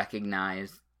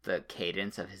recognized the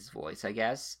cadence of his voice, I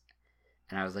guess.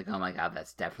 And I was like, oh my god,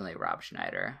 that's definitely Rob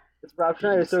Schneider. It's Rob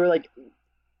Schneider. So we're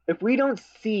if we don't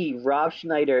see Rob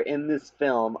Schneider in this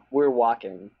film, we're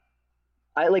walking.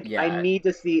 I need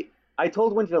to see. I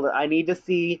told Winfield I need to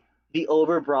see the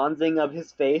over bronzing of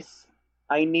his face.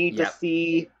 I need to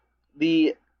see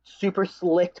the super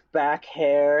slicked back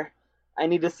hair. I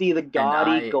need to see the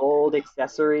gaudy gold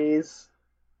accessories.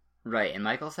 Right, and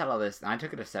Michael said all this, and I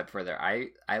took it a step further.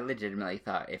 I legitimately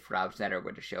thought if Rob Schneider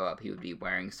were to show up, he would be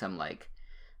wearing some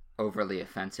overly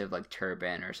offensive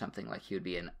turban or something. He would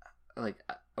be an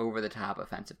over the top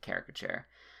offensive caricature.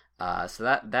 So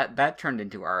that turned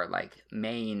into our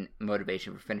main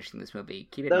motivation for finishing this movie.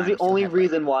 That was the only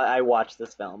reason why I watched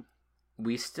this film.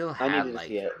 We still have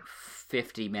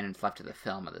 50 minutes left of the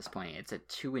film at this point. It's a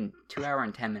 2 hour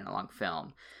and 10 minute long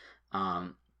film.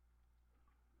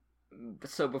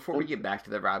 So before we get back to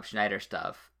the Rob Schneider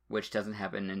stuff, which doesn't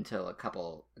happen until a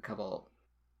couple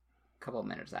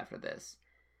minutes after this,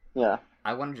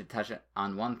 I wanted to touch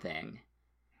on one thing.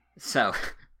 So.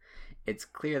 It's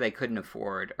clear they couldn't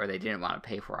afford, or they didn't want to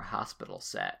pay for a hospital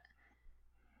set.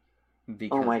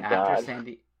 Because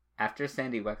after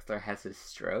Sandy Wexler has his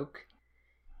stroke,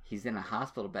 he's in a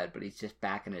hospital bed, but he's just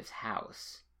back in his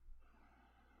house.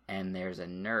 And there's a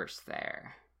nurse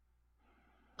there.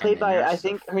 Played by, I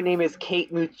think her name is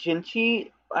Kate Muchinchi.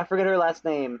 I forget her last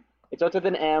name. It starts with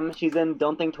an M. She's in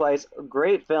Don't Think Twice.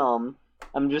 Great film.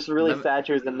 I'm just really sad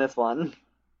she was in this one.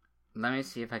 Let me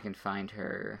see if I can find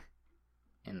her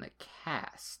in the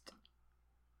cast.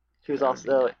 She was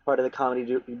also part of the comedy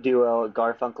duo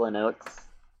Garfunkel and Oates.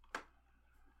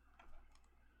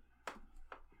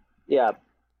 Yeah,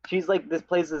 she's this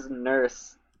place's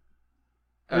nurse.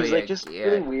 Who's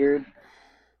really weird.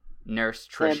 Nurse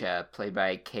Trisha, played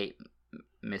by Kate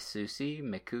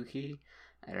Mikuki.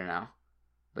 I don't know,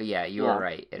 but yeah, you were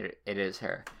right. It is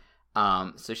her.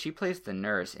 So she plays the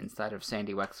nurse inside of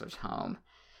Sandy Wexler's home,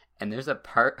 and there's a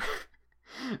part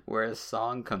where a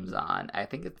song comes on. I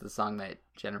think it's the song that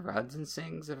Jennifer Hudson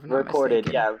sings, if I'm not mistaken.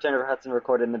 Jennifer Hudson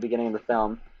recorded in the beginning of the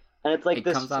film. And it's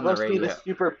this supposed to be this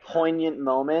super poignant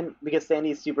moment, because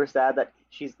Sandy's super sad that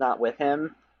she's not with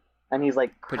him, and he's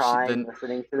crying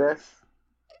listening to this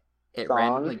It song.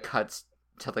 Randomly cuts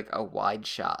to a wide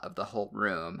shot of the whole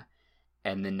room,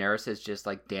 and the nurse is just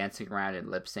dancing around and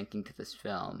lip syncing to this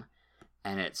film.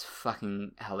 And it's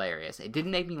fucking hilarious. It didn't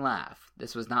make me laugh.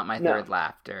 This was not my third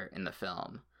laughter in the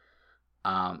film.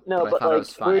 But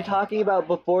we were talking about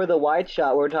before the wide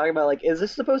shot, we were talking about, is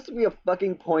this supposed to be a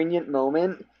fucking poignant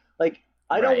moment?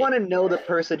 I don't want to know the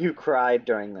person who cried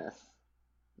during this.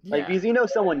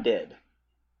 Because someone did.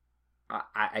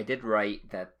 I did write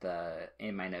that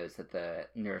in my notes that the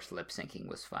nurse lip syncing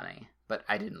was funny, but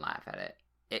I didn't laugh at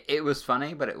it. It was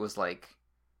funny, but it was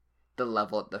the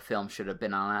level the film should have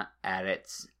been on at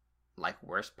its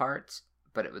worst parts,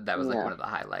 but that was like one of the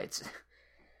highlights.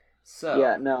 So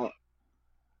yeah, no.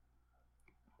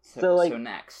 So like,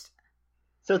 next.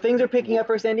 So things are picking up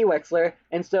for Sandy Wexler,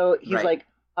 and so he's like,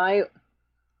 Oh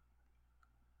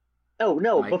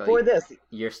no! Michael, before this,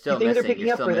 you're still things missing. are picking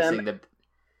You're up still for missing them.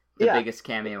 the biggest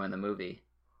cameo in the movie.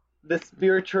 The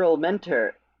spiritual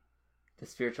mentor. The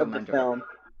spiritual of mentor. The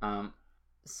film.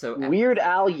 So Weird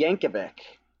Al Yankovic.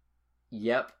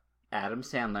 Yep, Adam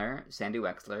Sandler, Sandy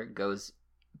Wexler goes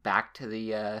back to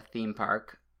the theme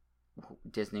park,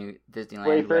 Disneyland,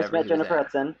 where he first met Jennifer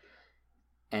Hudson.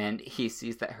 And he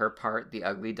sees that her part, the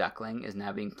ugly duckling, is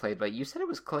now being played by, you said it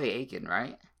was Clay Aiken,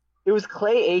 right? It was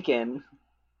Clay Aiken.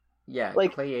 Yeah,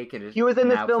 Clay Aiken is. He was in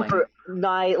this film playing...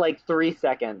 for 3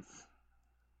 seconds.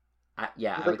 I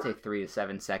would say 3 to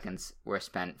 7 seconds were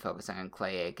spent focusing on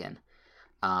Clay Aiken.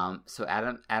 So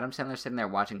Adam Sandler's sitting there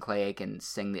watching Clay Aiken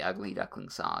sing the Ugly Duckling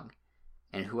song,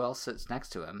 and who else sits next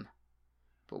to him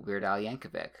but Weird Al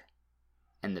Yankovic?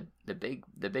 And the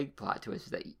big plot twist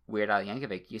is that Weird Al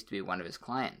Yankovic used to be one of his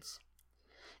clients,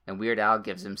 and Weird Al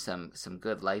gives him some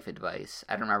good life advice.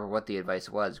 I don't remember what the advice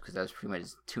was because I was pretty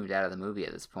much tuned out of the movie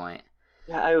at this point.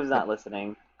 Yeah, I was not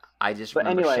listening. I just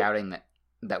remember shouting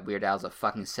that Weird Al's a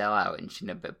fucking sellout and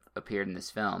shouldn't have appeared in this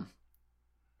film.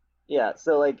 Yeah,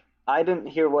 so I didn't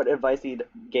hear what advice he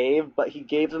gave, but he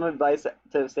gave some advice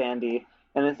to Sandy,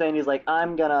 and then Sandy's like,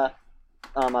 I'm gonna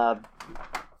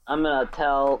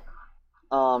tell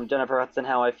Jennifer Hudson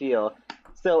how I feel.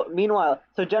 So meanwhile,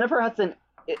 Jennifer Hudson,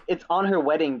 it's on her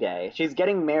wedding day. She's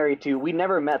getting married to. We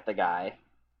never met the guy.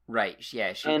 Right.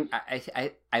 Yeah.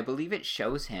 I believe it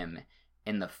shows him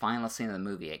in the final scene of the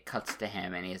movie. It cuts to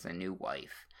him, and he has a new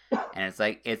wife. And it's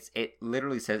like it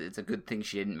literally says it's a good thing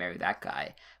she didn't marry that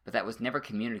guy, but that was never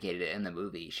communicated in the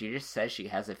movie. She just says she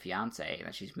has a fiance and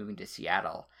that she's moving to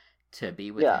Seattle to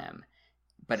be with him,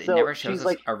 but it never shows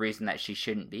us a reason that she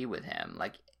shouldn't be with him.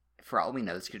 Like, for all we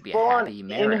know, this could be a happy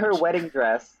marriage. In her wedding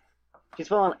dress, she's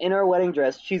full on in her wedding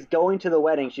dress. She's going to the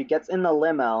wedding. She gets in the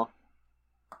limo,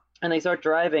 and they start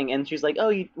driving. And she's like, "Oh,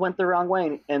 you went the wrong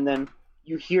way." And then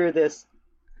you hear this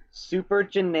super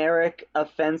generic,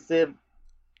 offensive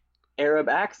Arab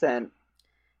accent,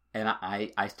 and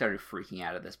I started freaking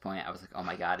out at this point. I was like, "Oh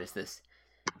my god, is this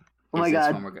when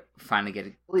we're finally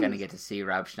going to get to see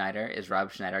Rob Schneider? Is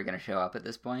Rob Schneider going to show up at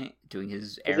this point doing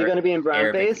his Is he going to be in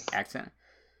brown face accent?"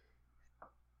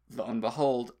 Lo and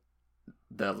behold,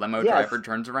 the limo driver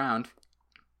turns around.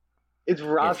 It's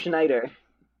Rob Schneider.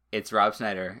 It's Rob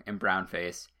Schneider in brown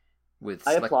face with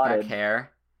I slick applauded. back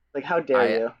hair. Like, how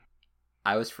dare you?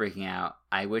 I was freaking out.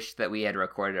 I wish that we had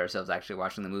recorded ourselves actually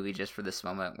watching the movie just for this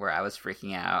moment where I was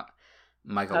freaking out.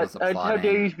 Michael was applauding. How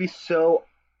dare you be so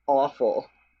awful?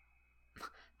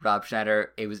 Rob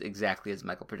Schneider, it was exactly as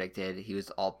Michael predicted. He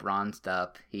was all bronzed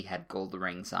up. He had gold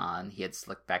rings on. He had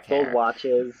slick back hair. Gold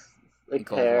watches.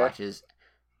 Watches.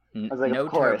 No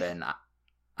course. turban.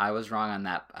 I was wrong on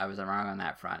that. I was wrong on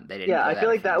that front. They didn't. Yeah, I feel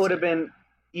like that would have been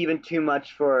even too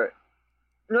much for.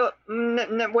 No,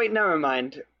 wait, never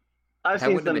mind. I've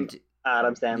seen some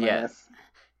Adam Sandler.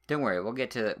 Don't worry, we'll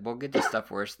get to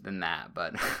stuff worse than that,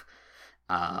 but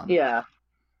yeah.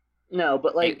 No,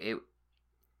 but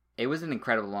it was an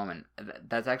incredible moment.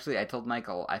 That's actually, I told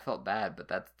Michael I felt bad, but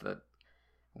that's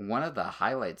one of the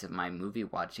highlights of my movie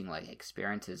watching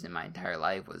experiences in my entire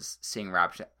life was seeing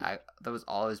Rob. That was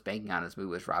all I was banking on. This movie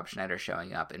was Rob Schneider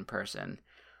showing up in person.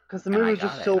 Because the movie was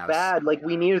just so bad.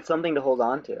 We needed something to hold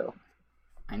on to.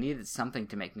 I needed something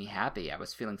to make me happy. I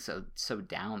was feeling so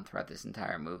down throughout this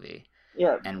entire movie.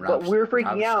 Yeah, and but we were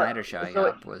freaking out. Rob Schneider showing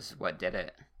up was what did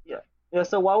it. Yeah.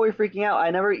 So while we were freaking out, I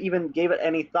never even gave it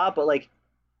any thought. But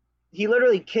he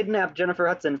literally kidnapped Jennifer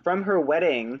Hudson from her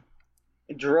wedding,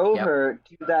 drove her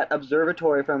to that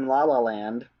observatory from La La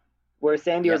Land, where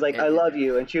Sandy was like, "I love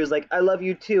you," and she was like, "I love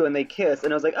you too," and they kissed,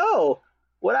 and I was like, "Oh,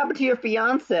 what happened to your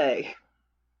fiance?"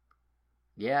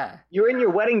 Yeah. You're in your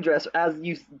wedding dress as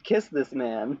you kiss this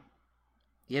man.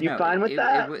 You fine with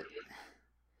that?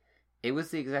 It was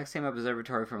the exact same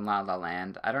observatory from La La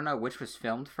Land. I don't know which was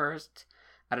filmed first.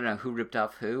 I don't know who ripped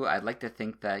off who. I'd like to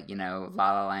think that, La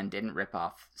La Land didn't rip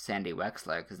off Sandy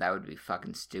Wexler, because that would be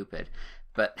fucking stupid.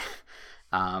 But,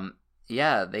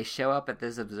 they show up at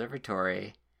this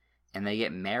observatory, and they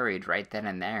get married right then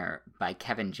and there by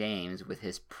Kevin James with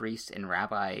his priest and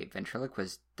rabbi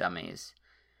ventriloquist dummies.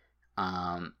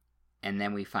 And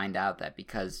then we find out that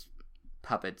because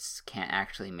puppets can't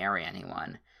actually marry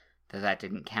anyone, that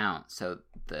didn't count. So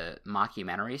the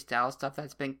mockumentary style stuff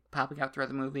that's been popping up throughout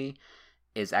the movie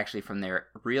is actually from their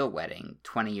real wedding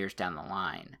 20 years down the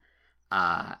line.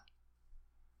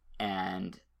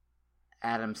 And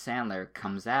Adam Sandler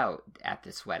comes out at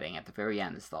this wedding at the very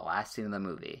end. This is the last scene of the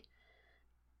movie.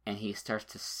 and he starts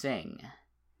to sing,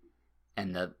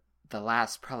 and the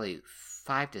last probably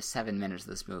 5 to 7 minutes of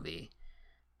this movie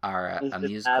are a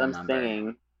musical Adam number.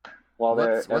 Singing while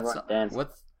everyone dancing.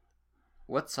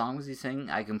 What song was he singing?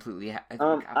 I completely.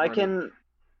 I can.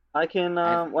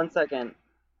 1 second.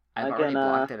 I've already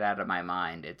blocked it out of my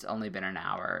mind. It's only been an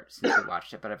hour since we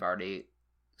watched it, but I've already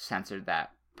censored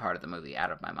that part of the movie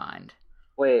out of my mind.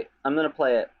 Wait, I'm gonna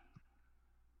play it.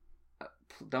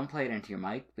 Don't play it into your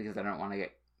mic because I don't want to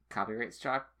get copyright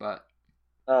struck. But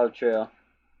oh, true.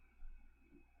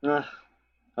 Ugh.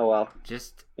 Oh well.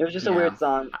 It was just a weird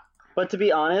song. But to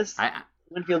be honest,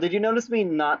 Winfield, did you notice me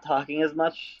not talking as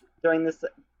much during this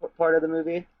part of the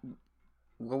movie?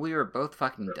 Well, we were both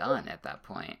fucking done at that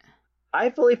point. I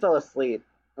fully fell asleep.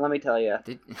 Let me tell you.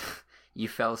 You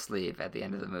fell asleep at the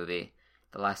end of the movie?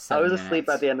 The last 7 minutes. I was asleep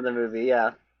at the end of the movie.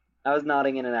 Yeah, I was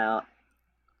nodding in and out.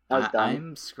 I was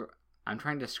done. I'm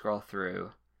trying to scroll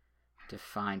through to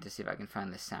see if I can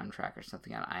find the soundtrack or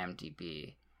something on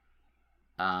IMDb.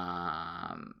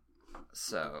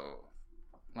 So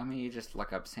let me just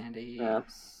look up Sandy. Yeah.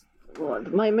 Well,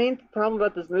 my main problem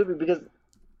about this movie, because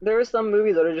there are some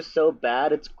movies that are just so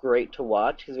bad, it's great to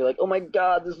watch, because you're like, oh my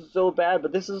god, this is so bad,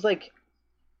 but this is like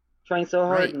trying so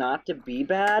hard not to be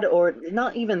bad, or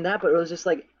not even that, but it was just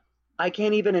like, I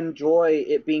can't even enjoy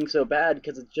it being so bad,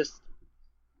 because it's just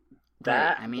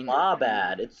blah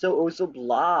bad. It was so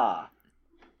blah.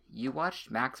 You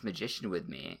watched Max Magician with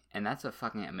me, and that's a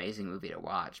fucking amazing movie to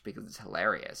watch because it's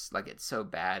hilarious. Like, it's so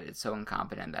bad, it's so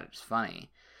incompetent that it's funny.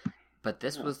 But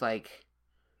this was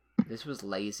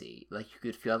lazy. Like, you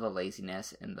could feel the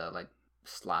laziness and the, like,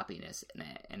 sloppiness in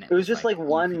it. And it was just, like,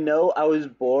 one note, I was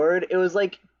bored. It was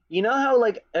like, you know how,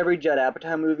 like, every Judd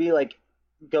Apatow movie, like,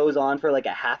 goes on for, like,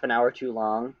 a half an hour too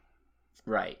long?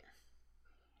 Right.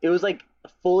 It was, like,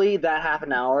 fully that half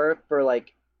an hour for,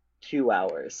 like, 2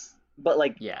 hours. But,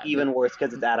 like, even worse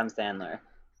because it's Adam Sandler.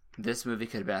 This movie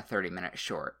could have been a 30-minute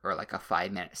short or, like, a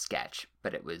 5-minute sketch,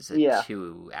 but it was a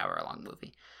 2-hour-long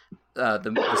movie.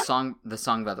 The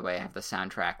song, by the way, I have the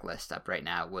soundtrack list up right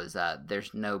now, was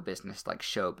There's No Business Like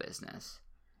Show Business.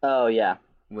 Oh, yeah.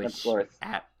 Which,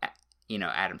 Adam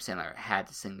Sandler had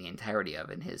to sing the entirety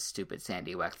of in his stupid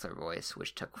Sandy Wexler voice,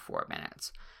 which took 4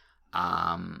 minutes.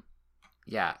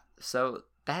 Yeah, so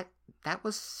that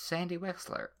was Sandy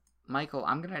Wexler. Michael,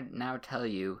 I'm going to now tell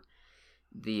you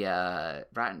the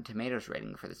Rotten Tomatoes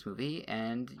rating for this movie,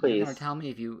 and you're going to tell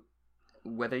me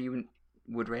whether you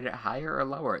would rate it higher or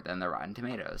lower than the Rotten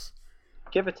Tomatoes.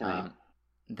 Give it to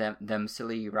me. Them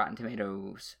silly Rotten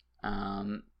Tomatoes.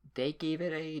 They gave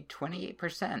it a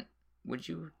 28%. Would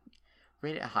you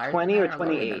rate it higher 20 than or that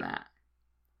 28? Lower than that?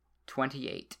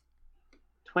 28.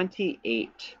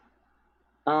 28.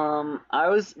 I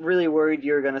was really worried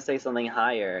you were going to say something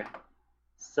higher.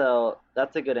 So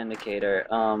that's a good indicator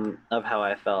of how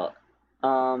I felt.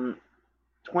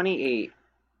 28.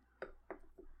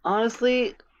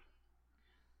 Honestly,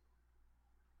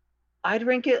 I'd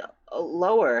rank it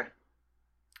lower.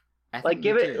 Like,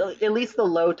 give it at least the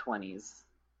low 20s.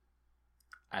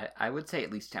 I would say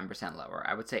at least 10% lower.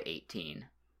 I would say 18.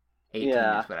 18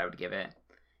 is what I would give it.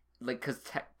 Like, because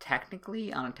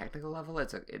technically, on a technical level,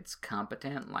 it's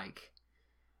competent. Like,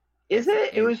 is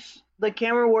it? It was the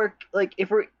camera work. Like,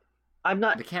 I'm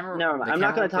not going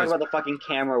to talk about the fucking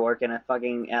camera work in a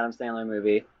fucking Adam Sandler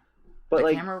movie. But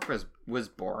the camera work was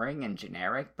boring and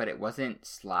generic, but it wasn't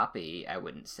sloppy. I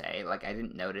wouldn't say. Like, I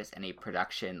didn't notice any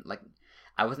production. Like,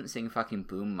 I wasn't seeing fucking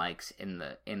boom mics in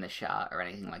the shot or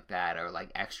anything like that, or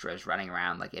like extras running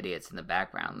around like idiots in the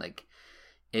background. Like,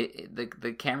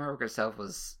 the camera work itself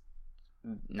was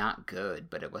not good,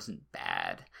 but it wasn't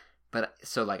bad. But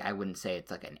so, like, I wouldn't say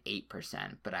it's like an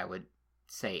 8%, but I would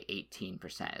say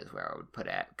 18% is where I would put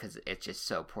it, because it's just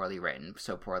so poorly written,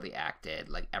 so poorly acted.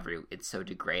 Like, it's so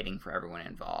degrading for everyone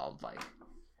involved. Like,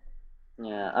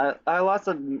 yeah, I lost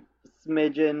a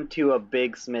smidgen to a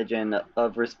big smidgen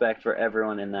of respect for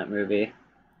everyone in that movie.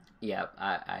 Yeah,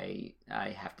 I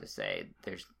have to say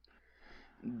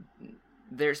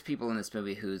there's people in this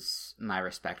movie whose my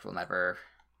respect will never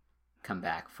come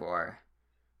back for.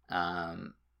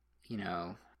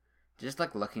 Just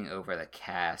like looking over the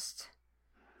cast,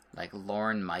 like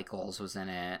Lorne Michaels was in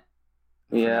it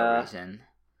for no reason.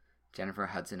 Jennifer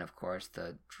Hudson, of course,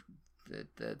 the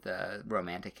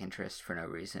romantic interest for no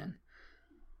reason.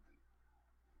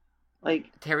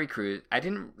 Like Terry Crews, I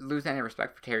didn't lose any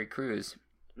respect for Terry Crews.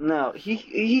 No,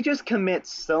 he just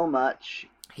commits so much.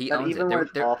 He owns even it. When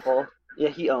it's awful, yeah,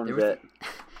 he owns it.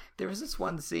 There was this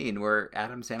one scene where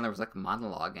Adam Sandler was like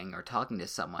monologuing or talking to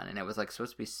someone, and it was like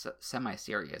supposed to be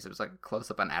semi-serious. It was like a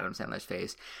close-up on Adam Sandler's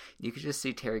face. You could just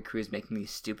see Terry Crews making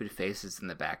these stupid faces in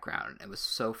the background. It was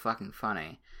so fucking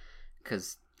funny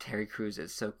because Terry Crews,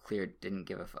 is so clear, didn't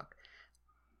give a fuck.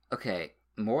 Okay,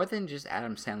 more than just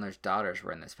Adam Sandler's daughters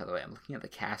were in this, by the way. I'm looking at the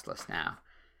cast list now.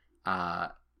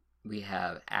 We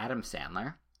have Adam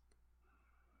Sandler.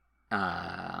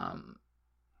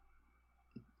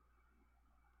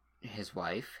 His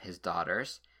wife, his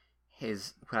daughters,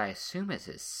 what I assume is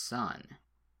his son.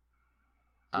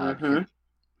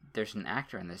 There's an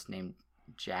actor in this named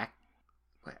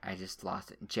I just lost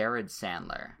it. Jared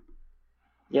Sandler.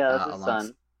 Yeah, that's his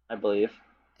son, I believe.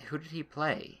 Who did he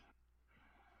play?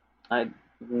 I have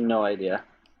no idea.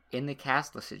 In the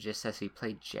cast list, it just says he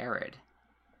played Jared.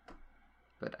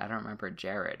 But I don't remember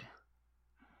Jared.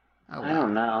 Oh, wow. I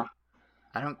don't know.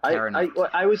 I don't care enough.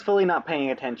 I was fully not paying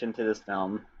attention to this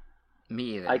film.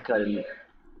 Me either. I couldn't.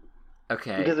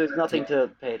 Okay. Because there's nothing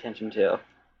to pay attention to.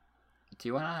 Do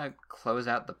you want to close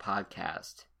out the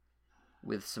podcast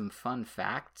with some fun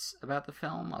facts about the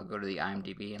film? I'll go to the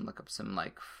IMDb and look up some,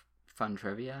 like, fun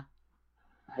trivia.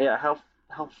 Yeah, how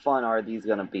fun are these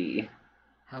gonna be?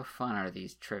 How fun are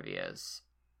these trivias?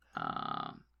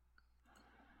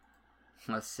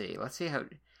 Let's see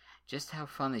how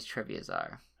fun these trivias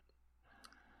are.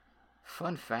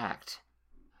 Fun fact.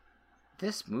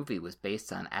 This movie was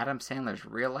based on Adam Sandler's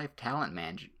real-life talent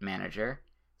manager,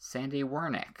 Sandy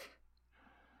Wernick.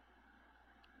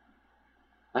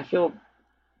 I feel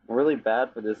really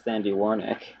bad for this Sandy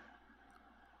Wernick.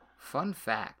 Fun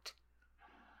fact.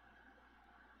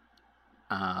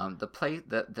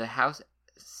 The house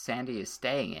Sandy is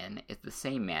staying in is the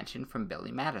same mansion from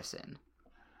Billy Madison.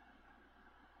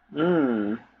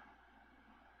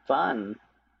 Fun.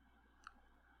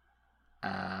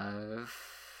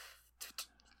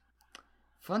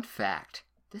 Fun fact.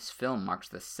 This film marks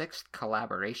the 6th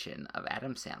collaboration of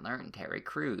Adam Sandler and Terry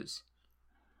Crews.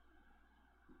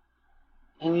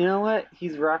 And you know what?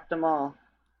 He's rocked them all.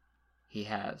 He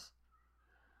has.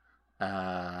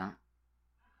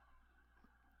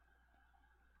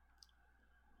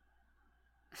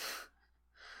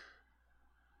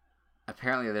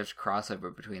 Apparently there's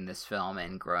crossover between this film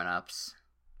and Grown Ups.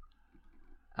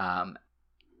 I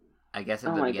guess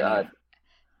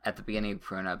at the beginning of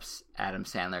Grown Ups, Adam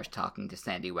Sandler's talking to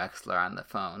Sandy Wexler on the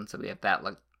phone, so we have that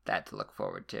to look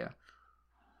forward to.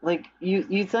 Like, you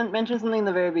mentioned something in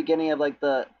the very beginning of, like,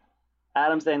 the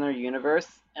Adam Sandler universe,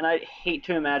 and I hate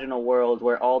to imagine a world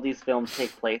where all these films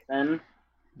take place in.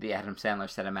 The Adam Sandler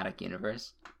cinematic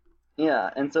universe?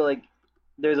 Yeah, and so, like,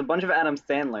 there's a bunch of Adam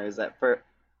Sandlers at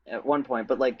one point,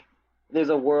 but, like, there's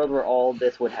a world where all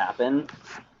this would happen,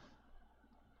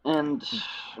 and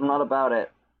I'm not about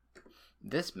it.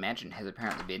 This mansion has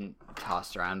apparently been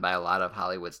tossed around by a lot of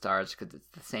Hollywood stars because it's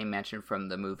the same mansion from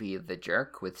the movie The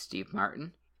Jerk with Steve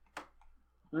Martin.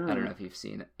 I don't know if you've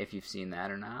seen that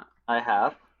or not. I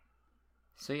have.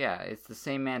 So yeah, it's the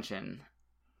same mansion.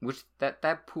 Which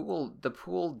the pool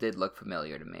did look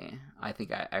familiar to me. I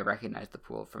think I recognized the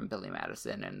pool from Billy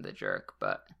Madison and The Jerk,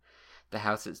 but the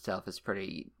house itself is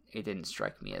it didn't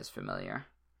strike me as familiar.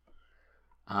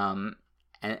 And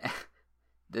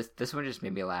this one just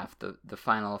made me laugh. The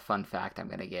final fun fact I'm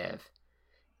gonna give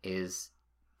is,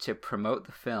 to promote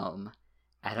the film,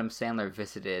 Adam Sandler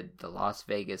visited the Las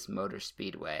Vegas Motor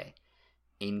Speedway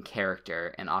in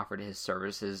character and offered his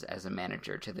services as a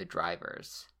manager to the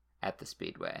drivers at the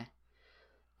speedway.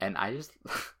 And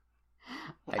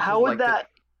how would that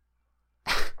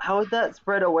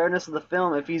spread awareness of the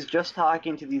film if he's just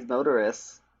talking to these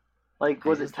motorists? Like,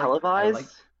 was it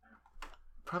televised?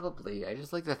 Probably. I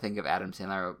just like to think of Adam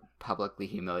Sandler publicly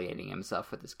humiliating himself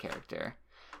with his character,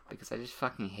 because I just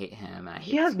fucking hate him. And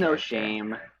he has no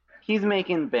shame. He's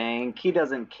making bank. He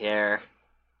doesn't care.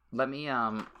 Let me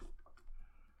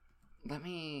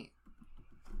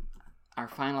our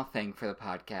final thing for the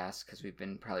podcast, because we've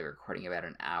been probably recording about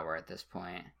an hour at this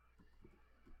point.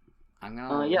 I'm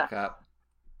gonna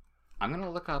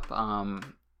look up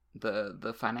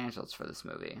the financials for this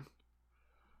movie.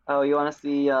 Oh, you want to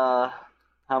see how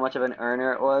much of an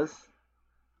earner it was?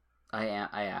 I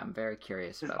am very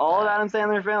curious about all that. of Adam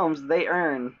Sandler films, they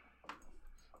earn.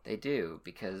 They do,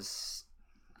 because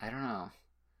I don't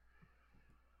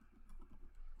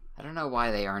know why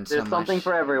they earn so much. There's something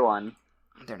for everyone.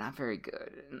 They're not very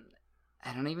good.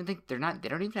 I don't even think they don't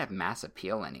even have mass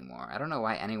appeal anymore. I don't know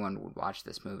why anyone would watch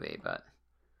this movie, but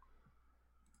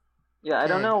yeah, I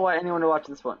don't know why anyone would watch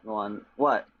this one.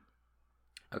 What?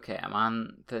 Okay, I'm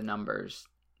on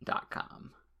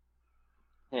thenumbers.com.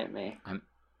 Hit me. I'm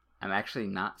actually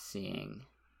not seeing.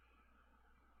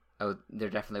 Oh,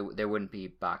 there wouldn't be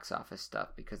box office stuff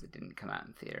because it didn't come out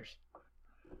in theaters.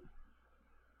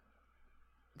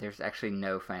 There's actually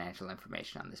no financial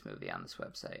information on this movie on this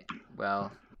website.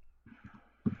 Well,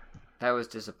 that was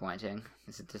disappointing.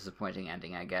 It's a disappointing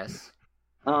ending, I guess.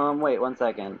 Wait 1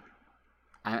 second.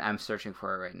 I'm searching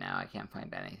for it right now. I can't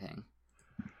find anything.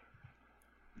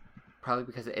 Probably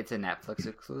because it's a Netflix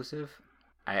exclusive.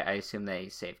 I assume they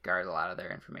safeguard a lot of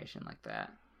their information like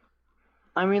that.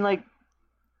 I mean, like,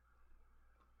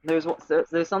 there's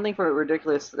something for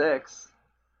Ridiculous 6.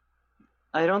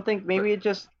 I don't think maybe it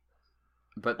just.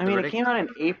 But I mean, it came out in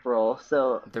April,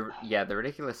 so. The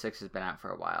Ridiculous 6 has been out for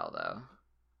a while,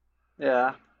 though.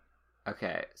 Yeah.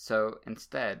 Okay, so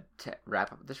instead, to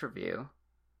wrap up this review,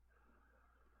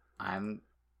 I'm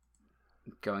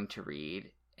going to read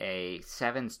a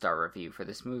 7-star review for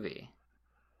this movie.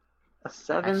 A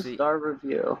 7-star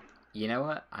review. You know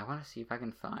what? I want to see if I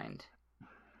can find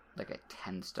like a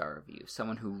 10-star review.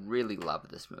 Someone who really loved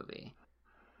this movie.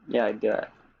 Yeah, I do it.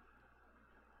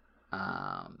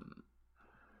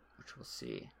 Which we'll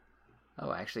see. Oh,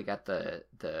 I actually got the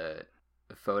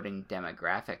voting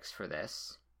demographics for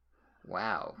this.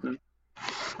 Wow.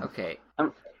 Okay.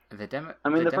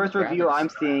 The first review I'm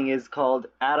seeing is called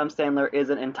Adam Sandler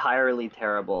Isn't Entirely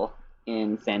Terrible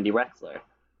in Sandy Wexler.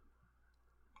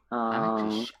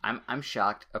 I'm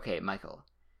shocked. Okay, Michael.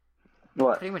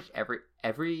 What? Pretty much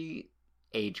every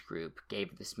age group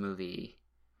gave this movie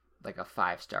like a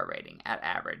 5-star rating at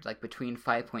average, like between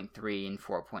 5.3 and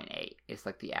 4.8 is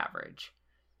like the average.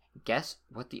 Guess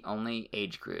what the only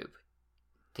age group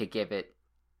to give it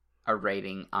a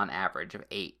rating on average of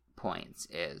 8 points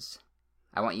is?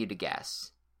 I want you to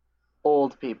guess.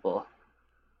 Old people.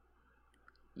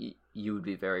 You would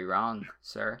be very wrong,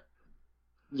 sir.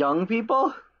 Young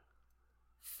people?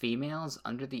 Females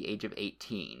under the age of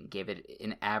 18 gave it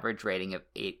an average rating of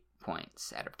 8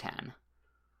 points out of 10.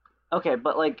 Okay,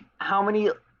 but like, how many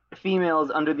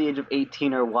females under the age of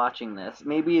 18 are watching this?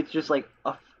 Maybe it's just like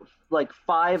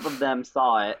 5 of them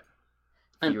saw it,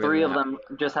 and 3 of them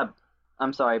just have,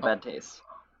 I'm sorry, bad taste.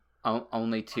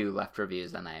 Only 2 left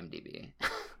reviews on IMDb.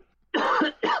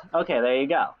 Okay, there you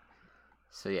go.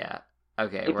 So yeah,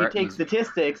 okay. If you take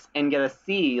statistics and get a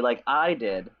C like I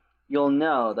did, you'll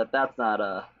know that that's not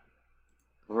a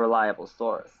reliable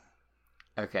source.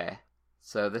 Okay,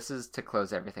 so this is to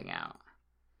close everything out.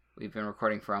 We've been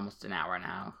recording for almost an hour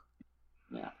now.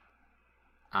 Yeah.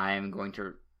 I'm going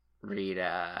to read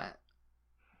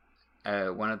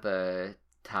one of the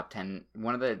top 10,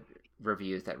 one of the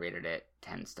reviews that rated it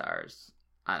 10 stars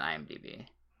on IMDb.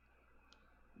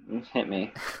 Hit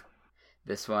me.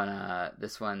 This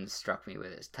one struck me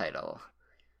with its title,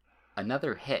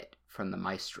 Another Hit from the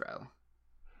Maestro.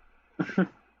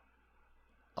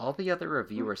 All the other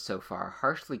reviewers so far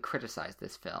harshly criticized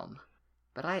this film,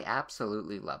 but I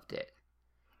absolutely loved it.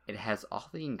 It has all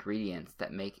the ingredients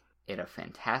that make it a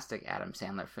fantastic Adam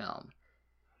Sandler film.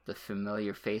 The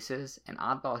familiar faces and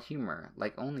oddball humor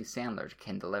like only Sandler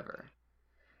can deliver.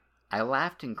 I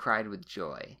laughed and cried with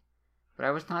joy, but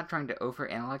I was not trying to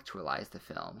over-intellectualize the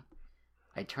film.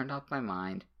 I turned off my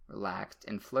mind, relaxed,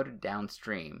 and floated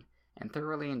downstream, and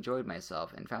thoroughly enjoyed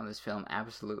myself and found this film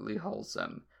absolutely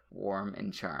wholesome, warm,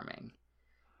 and charming.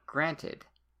 Granted,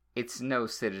 it's no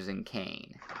Citizen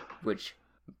Kane, which,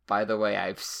 by the way,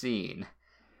 I've seen,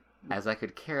 as I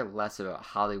could care less about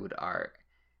Hollywood art,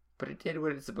 but it did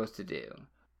what it's supposed to do,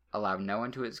 allow no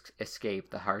one to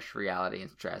escape the harsh reality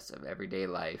and stress of everyday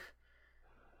life,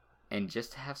 and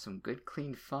just have some good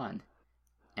clean fun,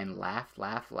 and laugh,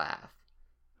 laugh, laugh.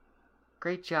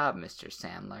 Great job, Mr.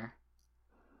 Sandler.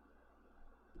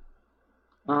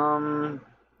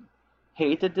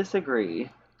 Hate to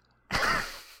disagree,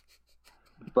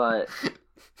 but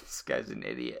this guy's an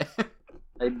idiot.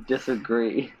 I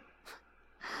disagree.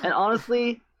 And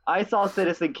honestly, I saw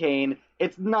Citizen Kane.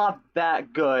 It's not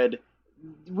that good.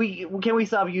 Can we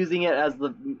stop using it as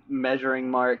the measuring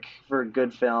mark for a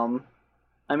good film?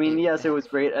 I mean, yes, it was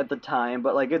great at the time,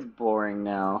 but like it's boring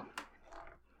now.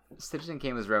 Citizen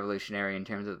Kane was revolutionary in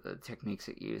terms of the techniques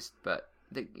it used, but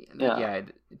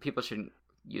people shouldn't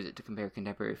use it to compare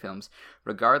contemporary films.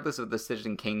 Regardless of the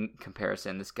Citizen Kane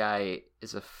comparison,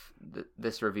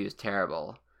 this review is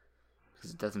terrible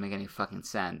because it doesn't make any fucking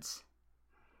sense.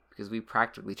 Because we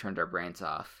practically turned our brains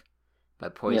off by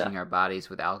poisoning our bodies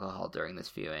with alcohol during this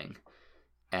viewing,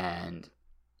 and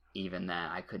even then,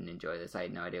 I couldn't enjoy this. I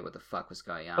had no idea what the fuck was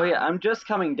going on. Oh yeah, I'm just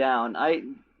coming down. I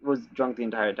was drunk the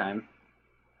entire time.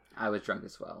 I was drunk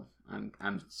as well.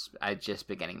 I just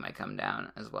beginning my come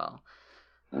down as well.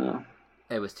 Oh.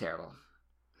 It was terrible.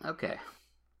 Okay.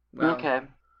 Well, okay.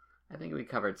 I think we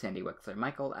covered Sandy Wexler.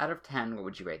 Michael, out of 10, what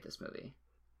would you rate this movie?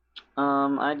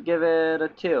 I'd give it a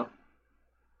 2.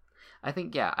 I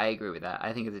think, yeah, I agree with that.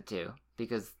 I think it's a 2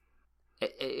 because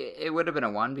it would have been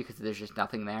a 1 because there's just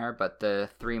nothing there, but the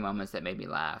 3 moments that made me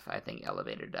laugh, I think,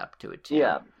 elevated it up to a 2.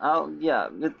 Yeah,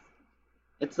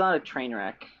 it's not a train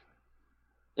wreck.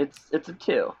 It's a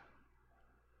 2.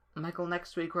 Michael,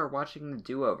 next week we're watching The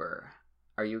Do-Over.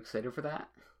 Are you excited for that?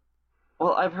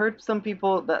 Well, I've heard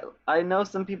I know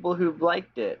some people who've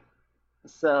liked it. Me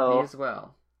So, as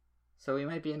well. So we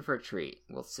might be in for a treat.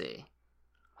 We'll see.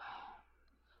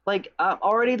 like,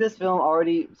 already this film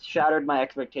already shattered my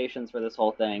expectations for this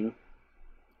whole thing.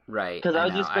 Right, Because I I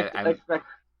know.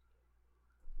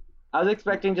 was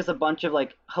expecting just a bunch of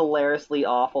like hilariously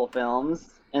awful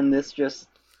films, and this just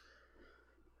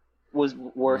was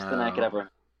worse than I could No, ever.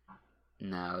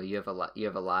 no, you have a lot. You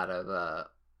have a lot of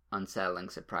unsettling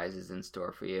surprises in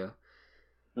store for you.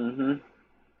 Mm-hmm.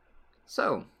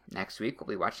 So next week we'll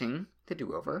be watching The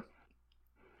Do-Over.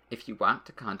 If you want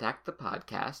to contact the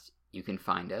podcast, you can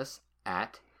find us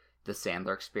at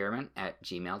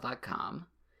thesandlerexperiment@gmail.com.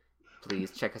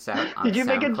 Please check us out on Did you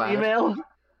make a SoundCloud. Gmail?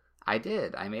 I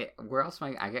did. Where else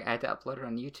am I had to upload it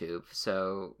on YouTube,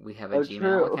 so we have a Oh, Gmail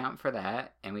true. account for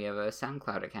that, and we have a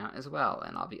SoundCloud account as well,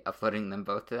 and I'll be uploading them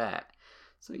both to that.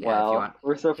 So yeah, if you Wow, want,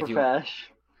 we're so if you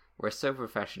profesh. we're so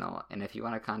professional, and if you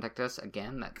want to contact us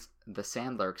again, that's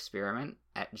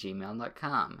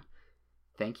thesandlerexperiment@gmail.com.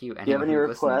 Thank you, Do you have anyone any who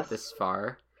listened requests? this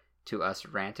far to us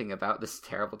ranting about this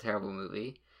terrible, terrible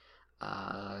movie.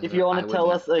 If you want I to would tell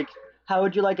not. us, like, how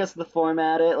would you like us to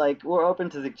format it? Like, we're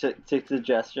open to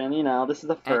suggestion. This is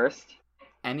the first.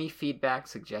 Any feedback,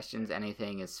 suggestions,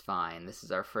 anything is fine. This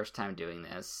is our first time doing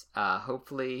this.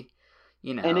 Hopefully,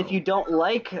 And if you don't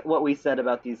like what we said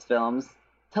about these films,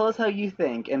 tell us how you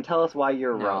think and tell us why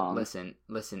you're No, wrong. listen.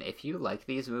 If you like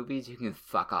these movies, you can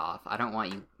fuck off. I don't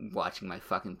want you watching my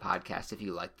fucking podcast if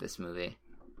you like this movie.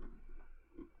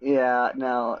 Yeah,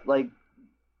 no, like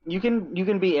you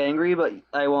can be angry, but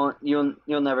I won't. You'll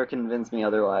never convince me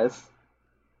otherwise.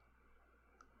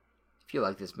 If you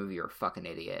like this movie, you're a fucking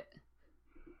idiot.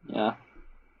 Yeah.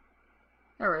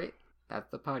 Alright, that's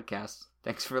the podcast.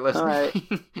 Thanks for listening. All right.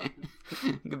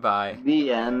 Goodbye.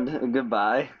 The end.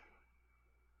 Goodbye.